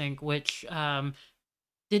browser sync, which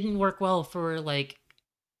didn't work well for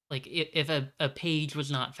if a page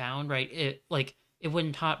was not found, right? It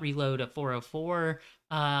wouldn't hot reload a 404.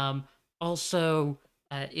 Also,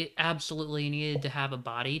 it absolutely needed to have a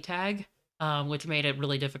body tag. which made it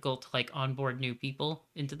really difficult to like onboard new people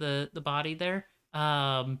into the body there.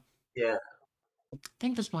 Yeah. I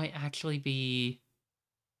think this might actually be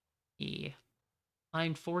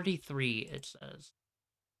line 43. It says,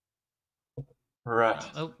 Right.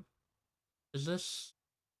 oh, is this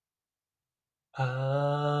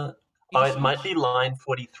Oh, media it might be switch? line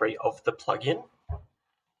 43 of the plugin.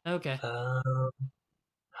 Okay. Um,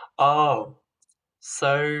 oh,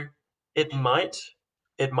 so it might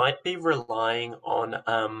it might be relying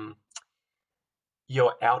on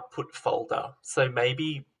your output folder. So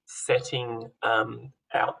maybe setting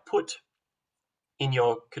output in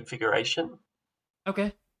your configuration.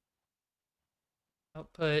 Okay.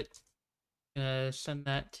 Output. Send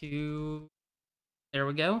that to. There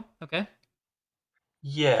we go. Okay.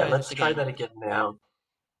 Yeah, Try this let's try again. that again now.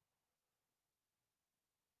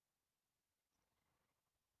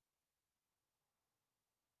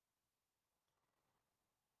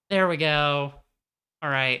 There we go. All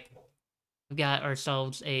right. We've got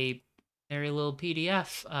ourselves a very little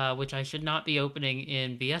PDF, which I should not be opening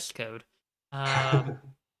in VS Code.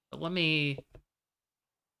 But let me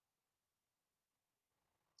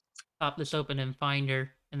pop this open in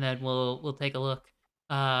Finder, and then we'll take a look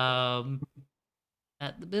um,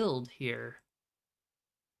 at the build here.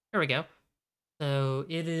 There we go. So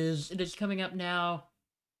it is coming up now.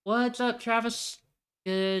 What's up, Travis?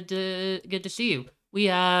 Good to see you.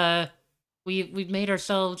 We've made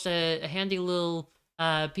ourselves a handy little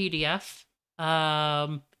PDF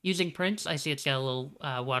using prints. I see it's got a little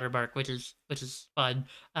watermark, which is fun.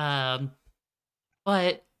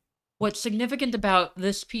 But what's significant about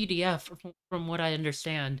this PDF, from what I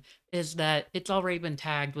understand, is that it's already been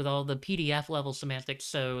tagged with all the PDF level semantics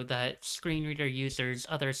so that screen reader users,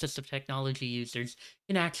 other assistive technology users,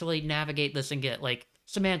 can actually navigate this and get like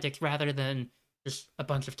semantics rather than just a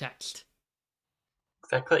bunch of text.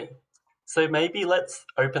 Exactly. So maybe let's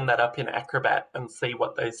open that up in Acrobat and see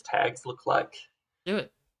what those tags look like. Do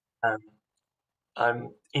it. Um,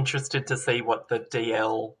 I'm interested to see what the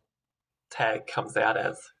DL tag comes out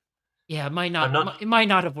as. Yeah, it might I'm not. not. It might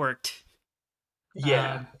not have worked.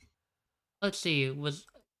 Yeah. Um, let's see.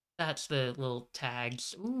 That's the little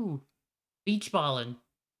tags? Ooh, beach ballin'.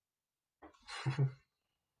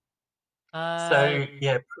 Uh, So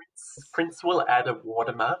yeah, Prince will add a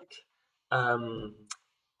watermark um,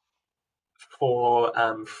 for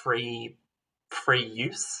free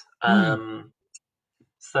use. mm,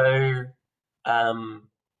 So um,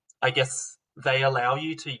 I guess they allow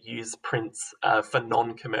you to use Prince for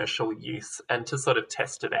non-commercial use and to sort of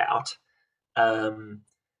test it out. Um,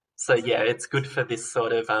 so yeah, it's good for this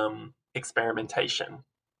sort of experimentation.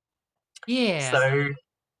 yeah, So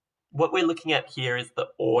what we're looking at here is the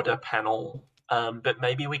order panel, but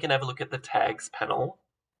maybe we can have a look at the tags panel.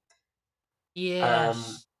 Um,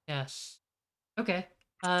 yes. Okay.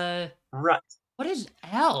 right. What is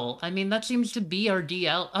L? I mean, that seems to be our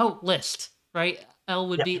DL. Oh, list, right? L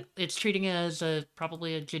would Yep. be. It's treating it as a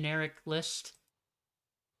probably a generic list.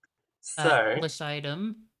 So List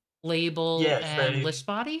item, label, yeah, so and list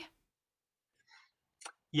body.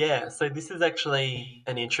 yeah, so this is actually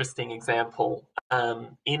an interesting example.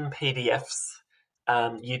 In PDFs,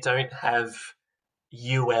 you don't have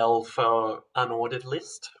UL for unordered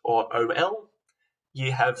list or OL.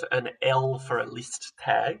 You have an L for a list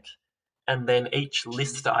tag, and then each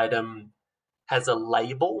list item has a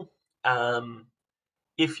label. Um,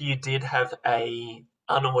 if you did have a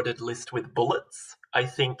unordered list with bullets, I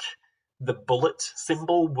think the bullet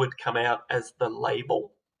symbol would come out as the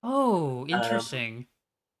label. Oh, Um, interesting.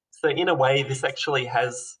 so in a way, this actually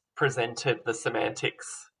has presented the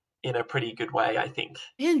semantics in a pretty good way, I think.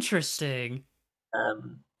 Interesting.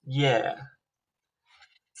 Yeah.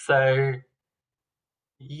 So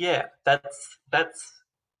yeah, that's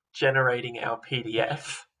generating our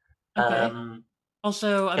PDF. Okay. Um,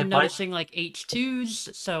 Also, I'm it might, noticing like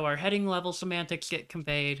H2s, so our heading level semantics get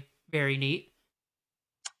conveyed. Very neat.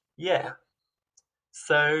 yeah.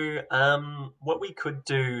 So what we could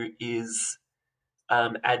do is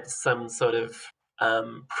add some sort of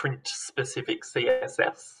print specific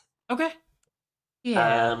CSS. Okay.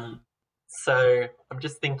 Yeah. Um, so I'm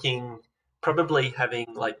just thinking probably having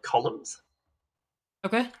like columns.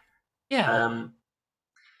 Okay. Yeah. Um,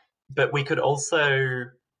 but we could also,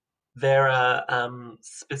 there are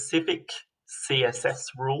specific CSS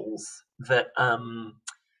rules that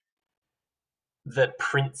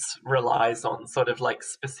Prince relies on, sort of like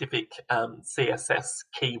specific CSS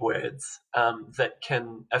keywords that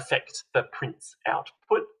can affect the Prince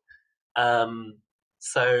output.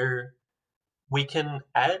 So we can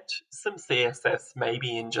add some CSS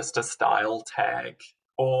maybe in just a style tag,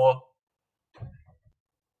 or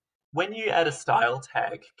when you add a style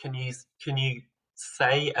tag, can you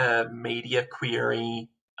say a media query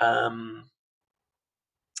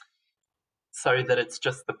so that it's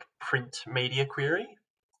just the print media query?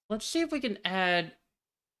 Let's see if we can add.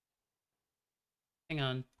 Hang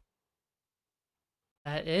on.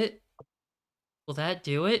 That it? Will that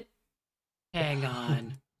do it? Hang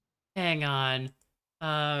on. Hang on.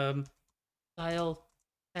 Style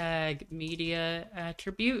tag media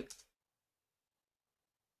attribute.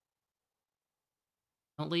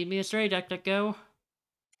 Don't lead me astray, DuckDuckGo.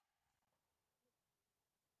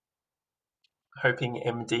 Hoping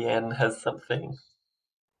MDN has something.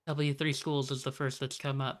 W3 Schools is the first that's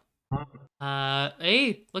come up. Mm.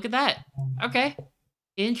 Hey, look at that. Okay. There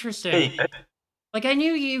Interesting. you go. Like, I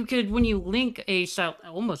knew you could, when you link a style, I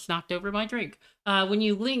almost knocked over my drink. When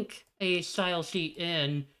you link a style sheet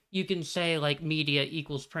in, you can say, like, media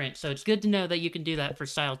equals print. So it's good to know that you can do that for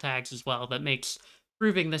style tags as well. That makes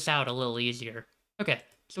proving this out a little easier. Okay,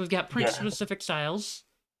 so we've got Yeah. print-specific styles.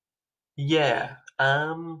 Yeah.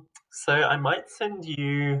 So I might send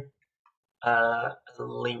you a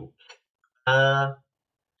link.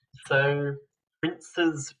 So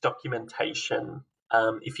Prince's documentation,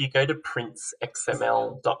 if you go to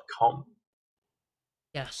princexml.com,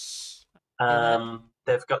 Yes. Do that.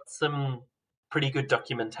 they've got some pretty good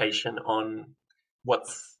documentation on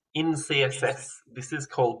what's in CSS. This is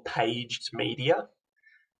called paged media.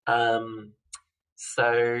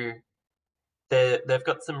 So they've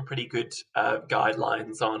got some pretty good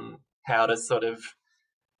guidelines on how to sort of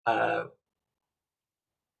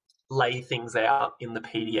lay things out in the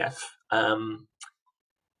PDF.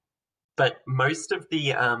 But most of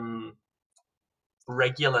the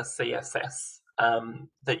regular CSS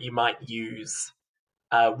that you might use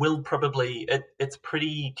will probably, it's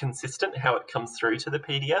pretty consistent how it comes through to the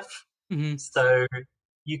PDF. Mm-hmm. So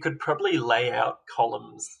you could probably lay out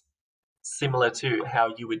columns similar to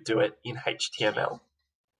how you would do it in HTML.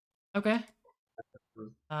 Okay.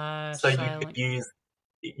 So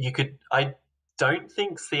I don't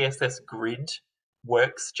think CSS Grid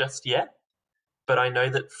works just yet, but I know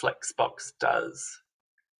that Flexbox does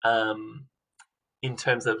in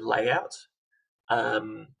terms of layout.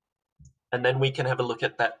 And then we can have a look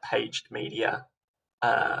at that paged media.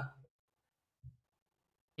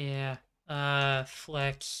 Yeah.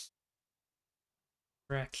 Flex.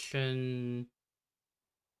 Direction.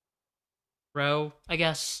 Row, I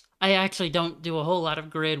guess. I actually don't do a whole lot of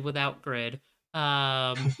grid without grid.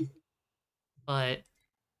 But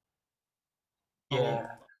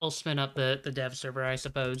Yeah. I'll spin up the dev server, I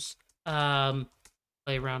suppose. Play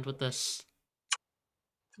around with this.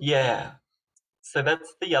 Yeah. So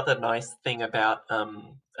that's the other nice thing about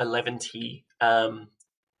Eleventy. The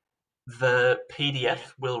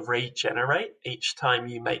PDF will regenerate each time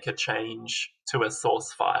you make a change to a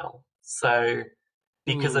source file. So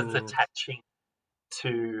because it's Ooh. attaching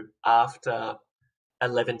to after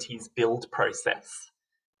Eleventy's build process,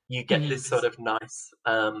 you get this sort of nice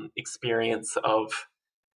experience of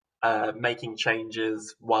making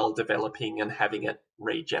changes while developing and having it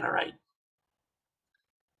regenerate.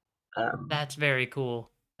 That's very cool.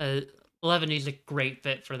 Eleventy is a great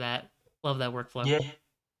fit for that. Love that workflow. Yeah.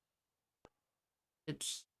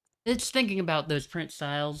 It's thinking about those print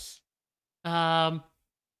styles. Okay,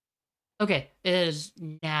 it is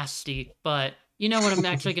nasty, but you know what I'm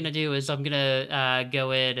actually gonna do is I'm gonna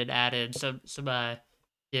go in and add in some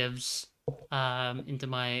divs into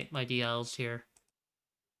my DLs here.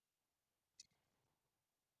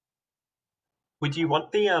 Would you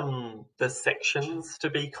want the sections to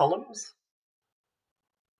be columns?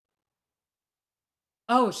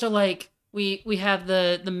 Oh, so like we have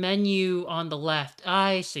the menu on the left.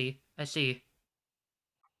 I see. I see.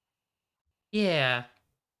 Yeah.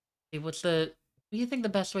 Hey, what do you think the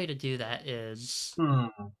best way to do that is?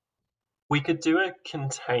 We could do a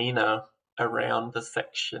container around the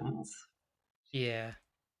sections. Yeah.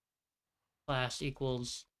 Class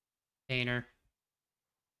equals container.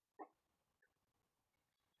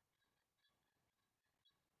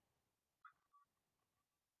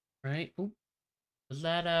 Right? Oop. Was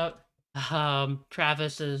that out?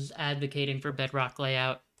 Travis is advocating for bedrock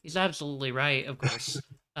layout. He's absolutely right, of course.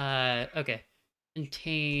 Okay.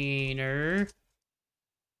 Container.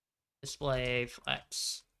 Display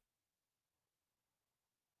flex.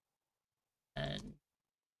 And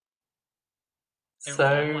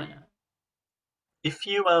So if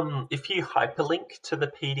you hyperlink to the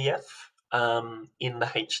PDF in the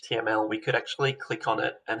HTML, we could actually click on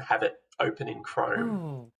it and have it open in Chrome.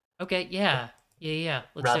 Oh, okay, yeah. Yeah.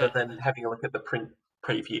 Let's rather do it. than having a look at the print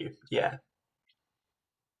preview. Yeah.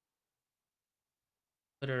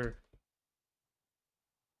 Twitter.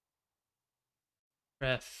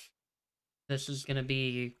 ref. This is going to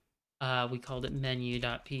be, we called it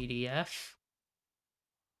menu.pdf.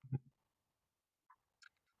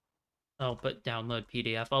 I'll put download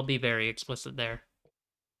PDF. I'll be very explicit there.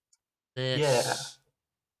 This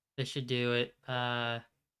should do it.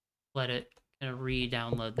 Let it kind of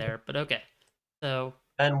re-download there, but okay. So,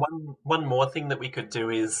 and one more thing that we could do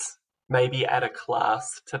is maybe add a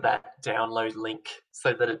class to that download link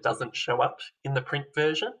so that it doesn't show up in the print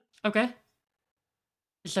version. okay.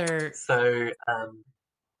 Is there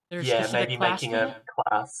yeah, specific maybe class making for a that?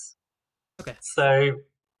 class. Okay. So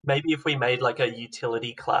maybe if we made like a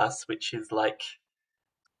utility class, which is like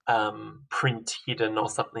print hidden or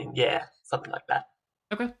something. Yeah, something like that.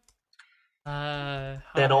 Okay.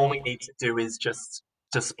 Then all we need to do is just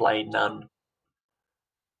display none.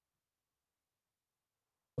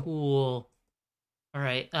 Cool. All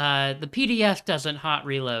right. The PDF doesn't hot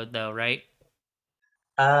reload though, right?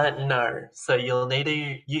 No. So you'll need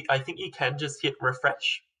to. I think you can just hit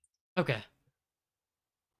refresh. Okay.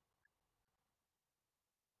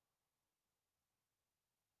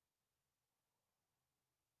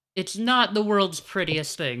 It's not the world's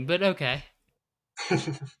prettiest thing, but okay.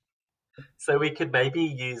 So we could maybe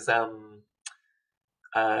use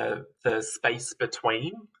the space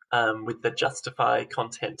between with the justify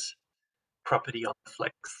content property on the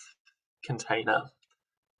Flex container.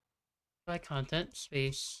 By content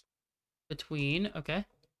space between. Okay.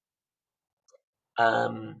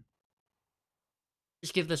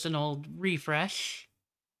 Just give this an old refresh.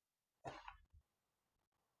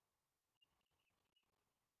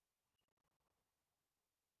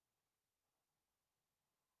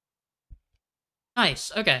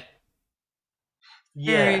 Nice. Okay.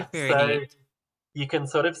 Yeah. Very so neat. you can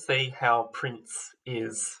sort of see how Prince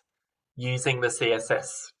is using the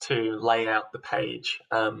CSS to lay out the page,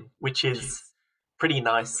 which is pretty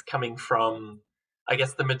nice coming from, I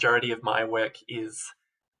guess the majority of my work is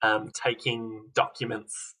taking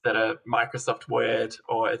documents that are Microsoft Word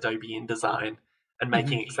or Adobe InDesign and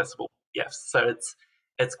making accessible PDFs. So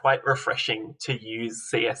it's quite refreshing to use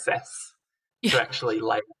CSS to actually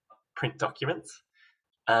lay out print documents.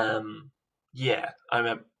 Yeah, I'm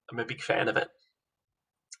a big fan of it.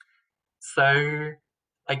 So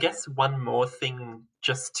I guess one more thing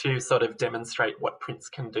just to sort of demonstrate what Prince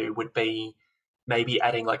can do would be maybe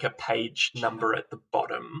adding like a page number at the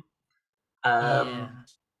bottom. Yeah.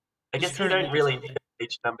 I guess you don't really need a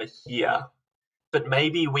page number here, but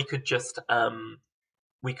maybe we could just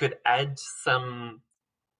we could add some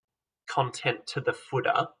content to the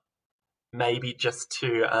footer, maybe just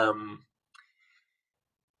to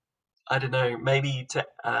I don't know, maybe to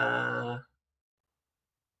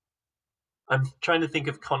I'm trying to think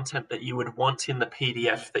of content that you would want in the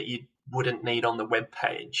PDF that you wouldn't need on the web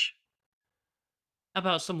page. How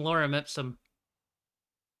about some lorem ipsum?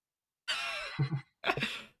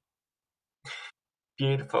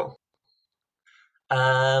 Beautiful.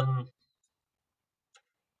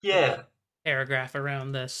 Yeah. Paragraph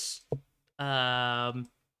around this. All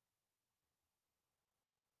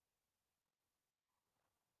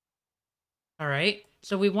right.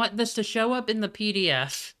 So we want this to show up in the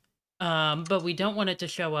PDF, but we don't want it to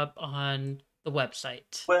show up on the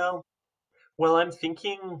website. Well, I'm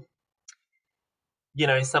thinking,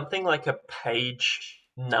 something like a page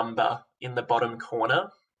number in the bottom corner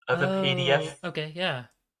of a PDF Okay, yeah.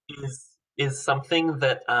 is something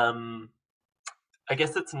that I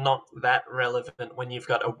guess it's not that relevant when you've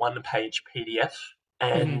got a one-page PDF,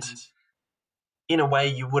 and in a way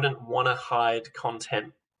you wouldn't want to hide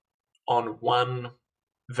content on one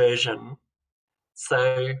version.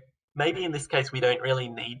 So maybe in this case we don't really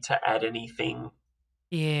need to add anything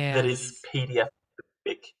that is PDF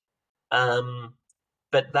specific.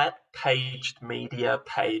 But that paged media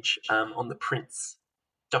page on the Prince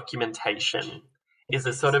documentation is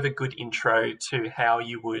a sort of a good intro to how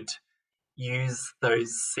you would use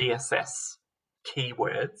those CSS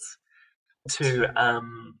keywords to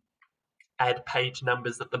add page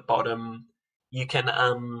numbers at the bottom. You can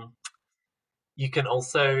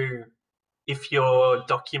also, if your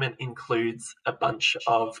document includes a bunch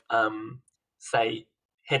of say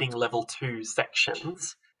heading level 2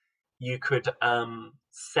 sections, you could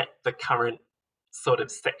set the current sort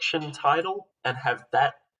of section title and have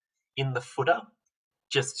that in the footer,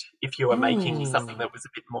 just if you were making something that was a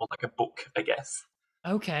bit more like a book, I guess.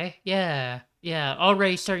 Okay, yeah.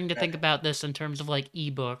 Already starting to think about this in terms of like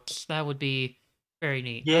ebooks. That would be very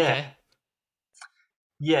neat. Yeah. Okay.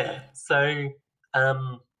 Yeah. So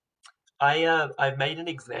I've made an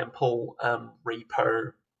example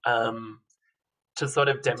repo to sort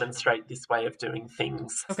of demonstrate this way of doing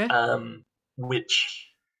things, Okay. which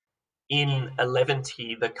in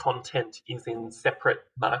Eleventy, the content is in separate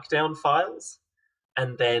markdown files,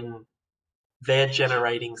 and then they're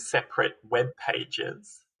generating separate web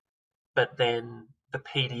pages, but then the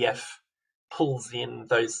PDF pulls in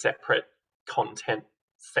those separate content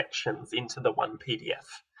sections into the one PDF.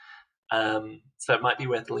 So it might be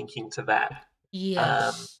worth linking to that.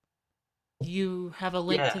 Yes. You have a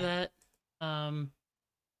link to Yeah. that?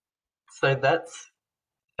 So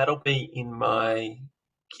that'll be in my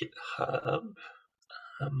GitHub.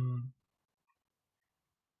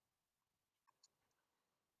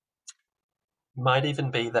 Might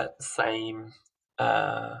even be that same,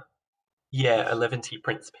 Eleventy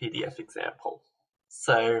prints PDF example.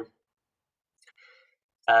 So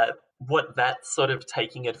what that's sort of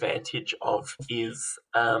taking advantage of is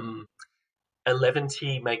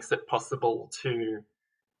Eleventy makes it possible to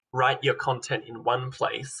write your content in one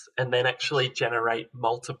place and then actually generate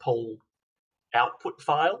multiple output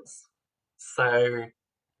files. So,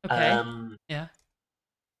 Okay. Yeah.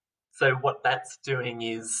 so what that's doing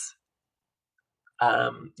is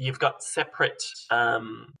you've got separate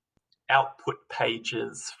output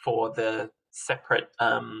pages for the separate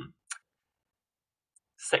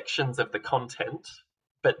sections of the content,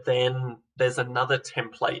 but then there's another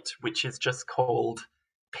template which is just called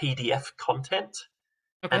PDF content,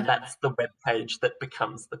 Okay. and that's the web page that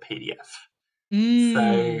becomes the PDF.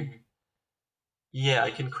 So, yeah,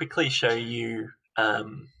 I can quickly show you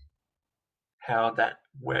how that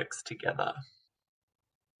works together.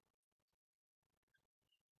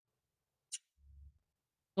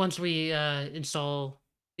 Once we install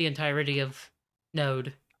the entirety of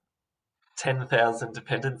Node. 10,000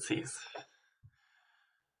 dependencies.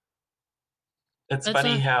 It's That's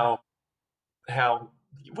funny how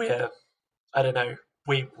we're, I don't know,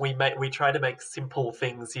 we try to make simple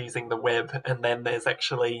things using the web, and then there's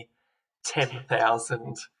actually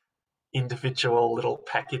 10,000 individual little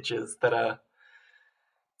packages that are,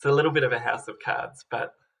 it's a little bit of a house of cards,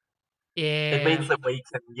 but it means that we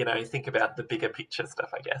can, think about the bigger picture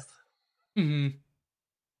stuff, I guess.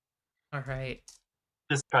 All right.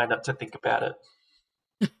 Just try not to think about it.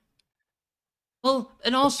 Well,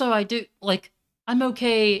 and also I do I'm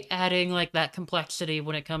okay adding that complexity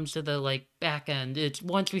when it comes to the back end. It's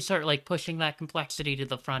once we start pushing that complexity to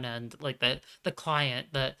the front end, the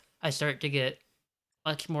client, that I start to get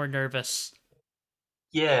much more nervous.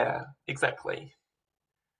 Yeah, exactly.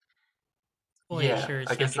 Boy, Yeah, sure is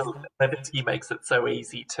I guess thinking about. Eleventy makes it so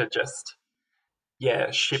easy to just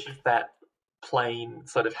ship that plain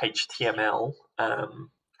sort of HTML.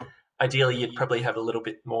 Ideally, you'd probably have a little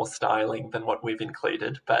bit more styling than what we've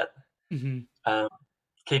included, but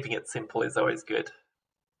keeping it simple is always good.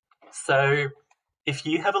 So if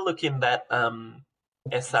you have a look in that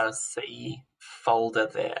SRC folder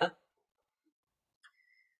there.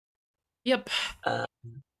 Yep.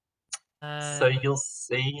 So you'll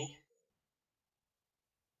see.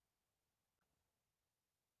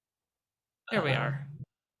 There we are.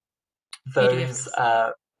 Those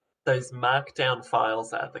markdown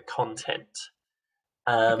files are the content.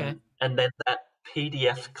 Okay. And then that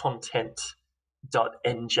PDF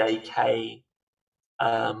content.njk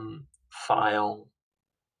file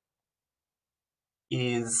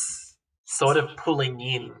is sort of pulling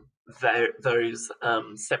in those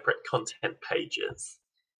separate content pages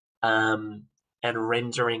and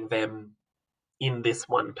rendering them in this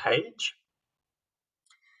one page.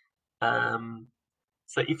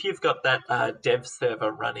 So if you've got that dev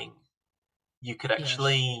server running, you could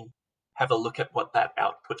actually have a look at what that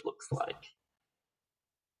output looks like.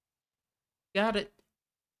 Got it.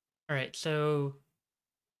 All right, so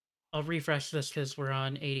I'll refresh this because we're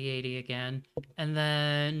on 8080 again, and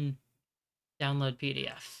then download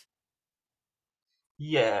PDF.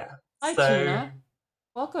 Yeah. Hi, Tuna.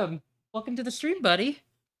 Welcome. Welcome to the stream, buddy.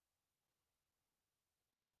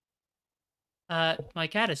 My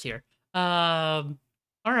cat is here. All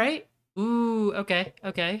right. Ooh, okay.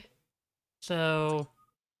 So,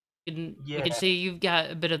 we can see you've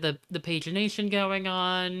got a bit of the pagination going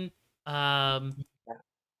on.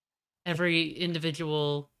 Every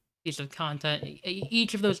individual piece of content,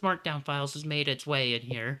 each of those markdown files has made its way in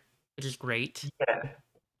here, which is great. Yeah.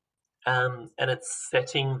 And it's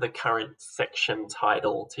setting the current section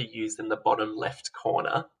title to use in the bottom left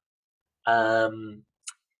corner.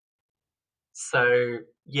 So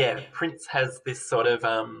yeah, Prince has this sort of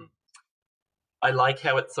I like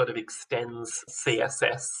how it sort of extends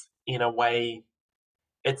CSS in a way.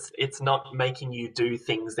 It's not making you do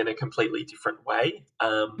things in a completely different way.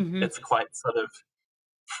 It's quite sort of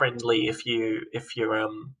friendly if you're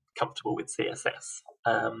comfortable with CSS.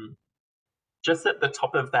 just at the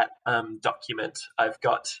top of that document, I've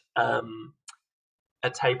got a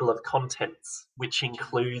table of contents, which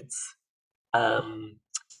includes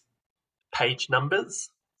page numbers.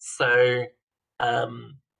 So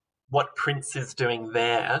what Prince is doing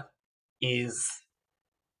there is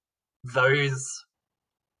those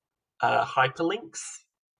hyperlinks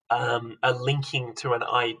are linking to an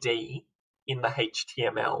ID in the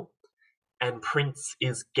HTML, and Prince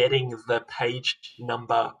is getting the page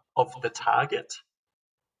number of the target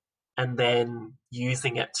and then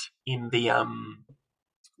using it in the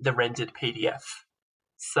rendered PDF.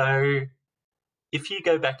 So if you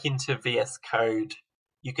go back into VS Code,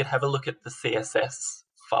 you could have a look at the CSS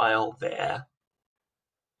file there.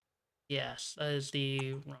 Yes, that is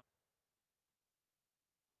the wrong.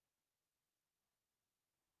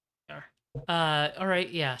 All right,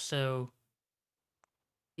 yeah. So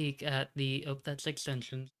peek at the that's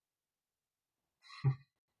extensions.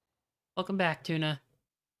 Welcome back, Tuna.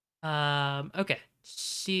 Okay.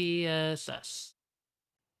 CSS.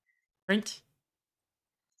 Print.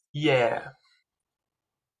 Yeah.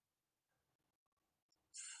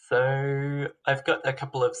 So I've got a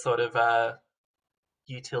couple of sort of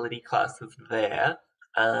utility classes there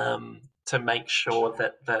to make sure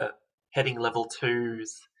that the heading level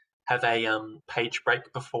 2s have a page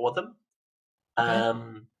break before them.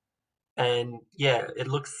 Okay. And yeah, it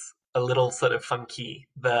looks a little sort of funky,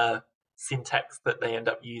 the syntax that they end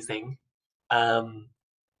up using.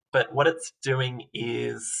 But what it's doing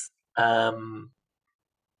is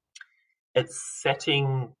it's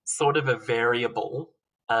setting sort of a variable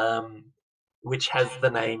which has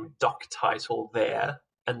the name doc title there,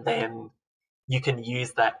 and then you can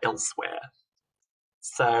use that elsewhere.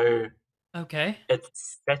 So Okay.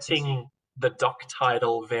 it's setting the doc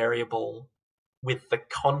title variable with the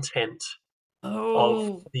content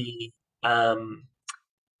Oh,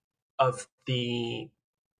 of the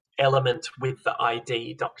element with the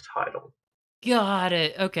ID doc title. got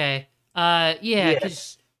it. Okay. Yeah, Yeah.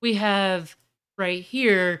 because we have right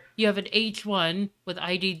here, you have an H1 with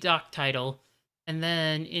ID doc title, and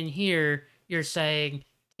then in here, you're saying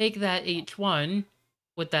take that H1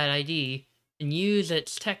 with that ID and use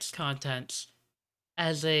its text contents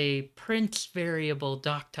as a print variable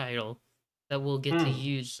doc title that we'll get to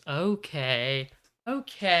use. Okay.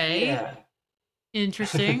 Okay. Yeah.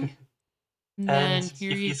 Interesting. And then And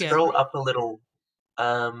here if you you go. scroll up a little,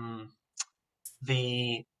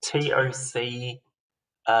 the TOC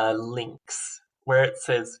links where it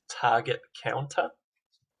says target counter,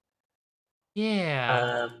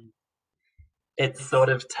 Yeah. it's sort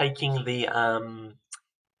of taking the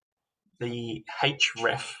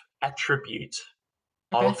href attribute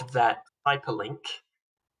Okay. of that hyperlink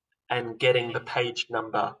and getting the page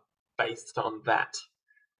number based on that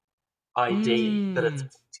ID that it's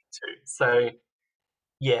pointing to. So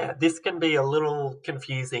yeah, this can be a little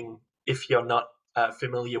confusing if you're not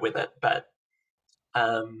familiar with it, but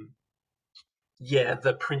yeah,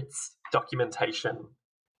 the Prince documentation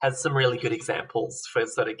has some really good examples for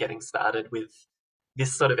sort of getting started with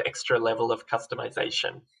this sort of extra level of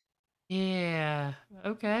customization. Yeah.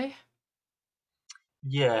 Okay.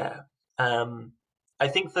 Yeah. I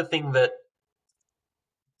think the thing that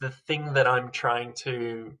I'm trying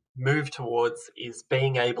to move towards is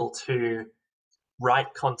being able to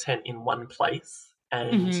write content in one place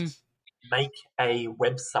and make a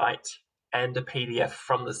website and a PDF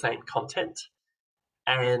from the same content,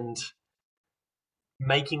 and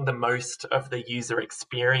making the most of the user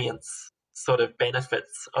experience sort of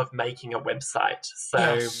benefits of making a website. So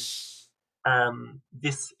Yes.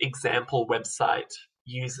 this example website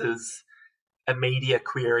uses a media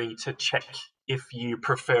query to check if you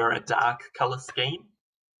prefer a dark color scheme,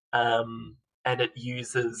 and it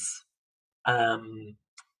uses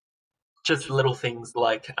just little things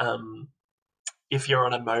like if you're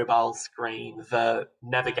on a mobile screen, the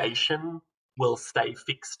navigation will stay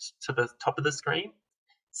fixed to the top of the screen.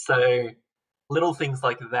 So little things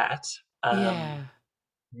like that Yeah.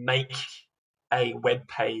 make a web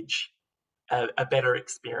page a better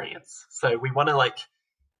experience. So we want to like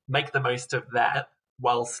make the most of that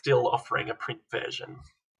while still offering a print version.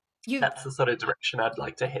 You That's the sort of direction I'd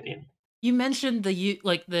like to head in. you mentioned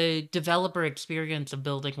the developer experience of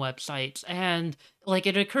building websites, and like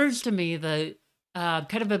it occurs to me that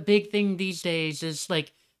kind of a big thing these days is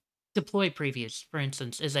like deploy previews, for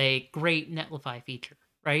instance, is a great Netlify feature,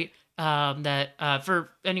 right? That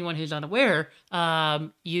for anyone who's unaware,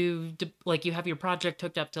 you have your project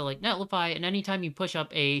hooked up to like Netlify, and anytime you push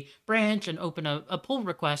up a branch and open a pull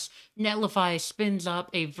request, Netlify spins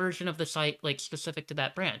up a version of the site like specific to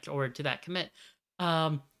that branch or to that commit.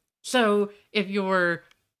 So if you're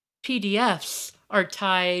PDFs are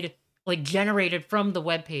tied, like, generated from the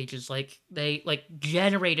web pages, like, they, like,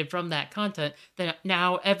 generated from that content, then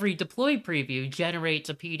now every deploy preview generates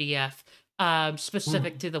a PDF,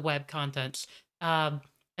 specific Mm. to the web contents. Um,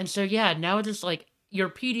 and so, yeah, now just, like, your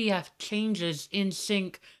PDF changes in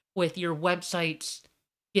sync with your website's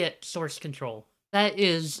Git source control. That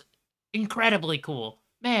is incredibly cool.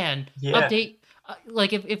 Man, Yeah, update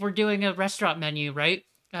like, if we're doing a restaurant menu, right?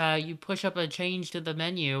 You push up a change to the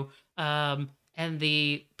menu, and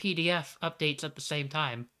the PDF updates at the same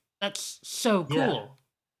time. That's so yeah, cool.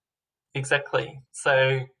 exactly.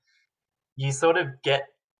 So you sort of get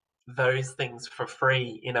those things for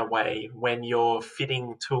free in a way when you're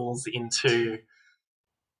fitting tools into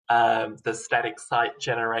the static site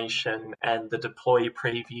generation and the deploy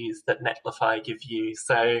previews that Netlify give you.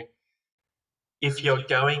 So if you're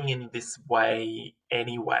going in this way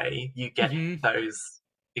anyway, you get Mhm. those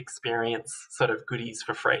experience sort of goodies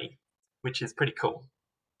for free, which is pretty cool.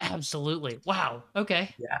 Absolutely. Wow,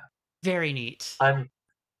 okay. Yeah. Very neat.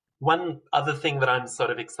 One other thing that I'm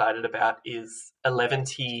sort of excited about is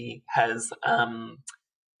Eleventy has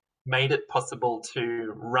made it possible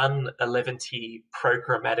to run Eleventy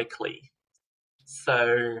programmatically.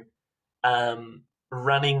 So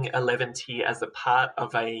running Eleventy as a part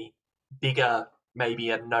of a bigger,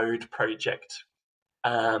 maybe a node project,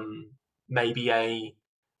 um, maybe a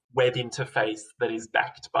web interface that is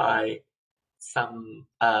backed by some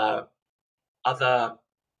other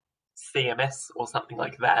CMS or something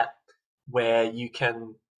like that, where you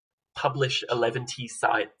can publish Eleventy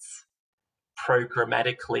sites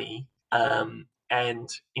programmatically and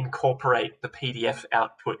incorporate the PDF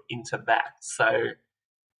output into that. So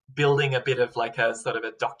building a bit of like a sort of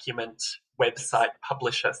a document website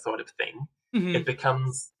publisher sort of thing, it Mhm.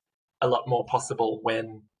 becomes a lot more possible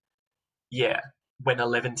when, yeah, when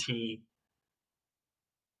Eleventy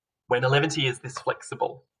when Eleventy is this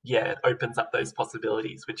flexible. Yeah, it opens up those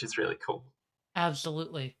possibilities, which is really cool.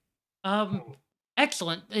 Absolutely. Um,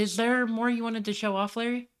 excellent. Is there more you wanted to show off,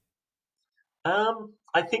 Larry?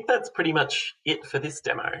 I think that's pretty much it for this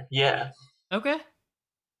demo. Yeah. Okay.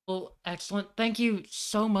 Well, excellent. Thank you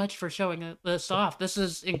so much for showing this off. This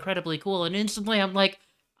is incredibly cool. And instantly, I'm like,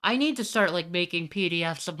 I need to start like making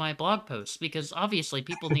PDFs of my blog posts because obviously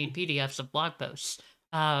people need PDFs of blog posts.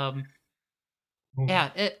 Um, Mm.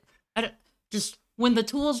 yeah, I don't, just when the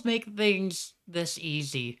tools make things this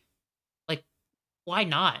easy, like why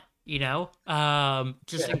not? You know,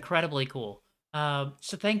 just Yeah. incredibly cool.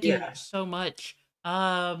 So thank you Yeah. so much.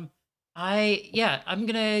 I'm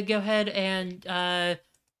gonna go ahead and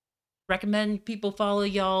recommend people follow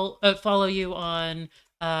you on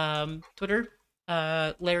Twitter,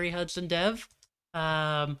 Larry Hudson Dev.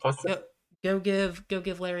 Awesome. Go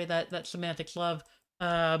give Larry that semantics love.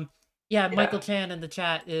 Um, yeah, Michael Yeah. Chan in the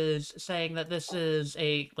chat is saying that this is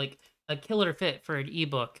a killer fit for an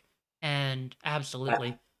ebook, and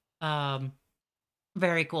absolutely, um,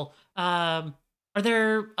 very cool. Are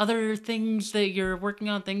there other things that you're working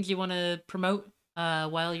on? Things you want to promote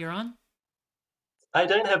while you're on? I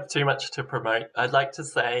don't have too much to promote. I'd like to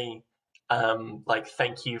say, like,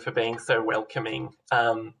 thank you for being so welcoming,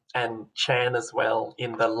 and Chan as well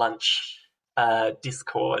in the lunch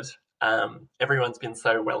Discord. Everyone's been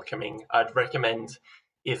so welcoming. I'd recommend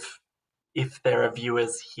if there are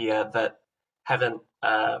viewers here that haven't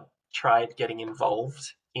tried getting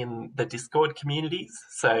involved in the Discord communities,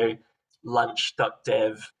 so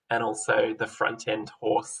lunch.dev and also the front end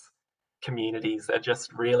horse communities are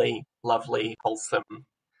just really lovely, wholesome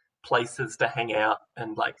places to hang out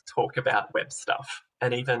and like talk about web stuff.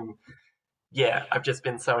 And even, yeah, I've just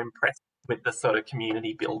been so impressed with the sort of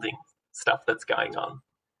community building stuff that's going on.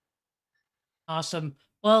 Awesome.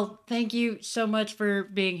 Well, thank you so much for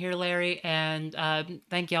being here, Larry, and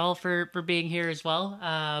thank y'all for being here as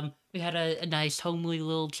well. We had a nice homely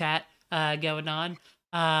little chat going on,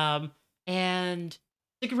 and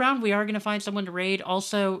stick around. We are going to find someone to raid.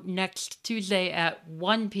 Also, next Tuesday at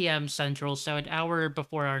 1 p.m. Central, so an hour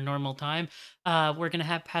before our normal time, we're going to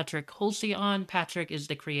have Patrick Holsey on. Patrick is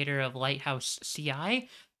the creator of Lighthouse CI,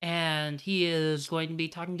 and he is going to be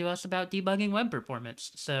talking to us about debugging web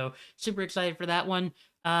performance. So super excited for that one.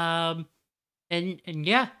 Um, and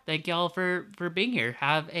yeah, thank y'all for being here.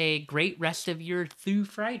 Have a great rest of your through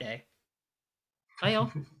Friday. Bye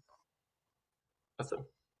y'all. Awesome.